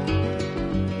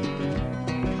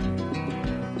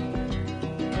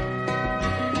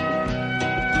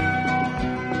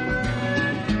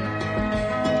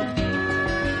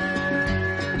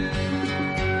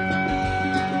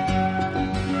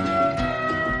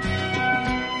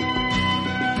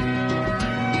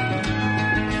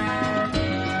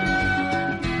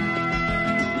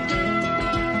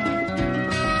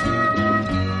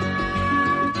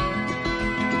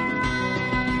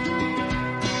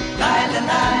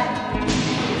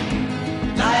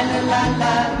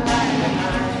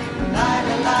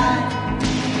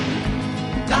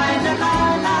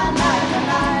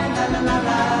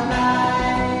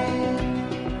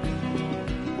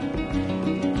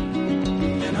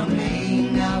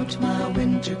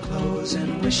 blues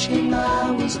and wishing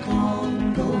I was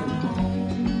gone, going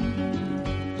home,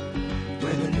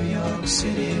 where the New York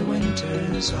City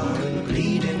winters aren't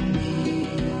bleeding me,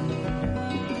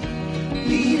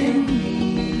 bleeding me.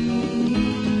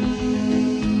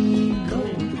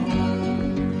 Going home.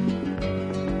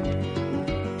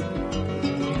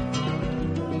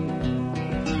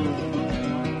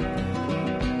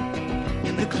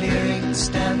 In the clearing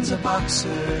stands a boxer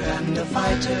and a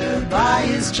fighter by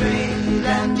his trade,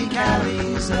 and he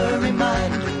carries the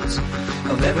reminders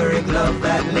of every glove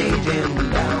that laid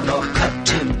him down or cut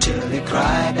him till he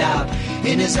cried out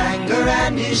in his anger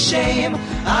and his shame,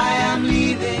 I am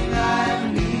leaving,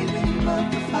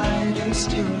 but the fighter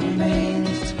still remains.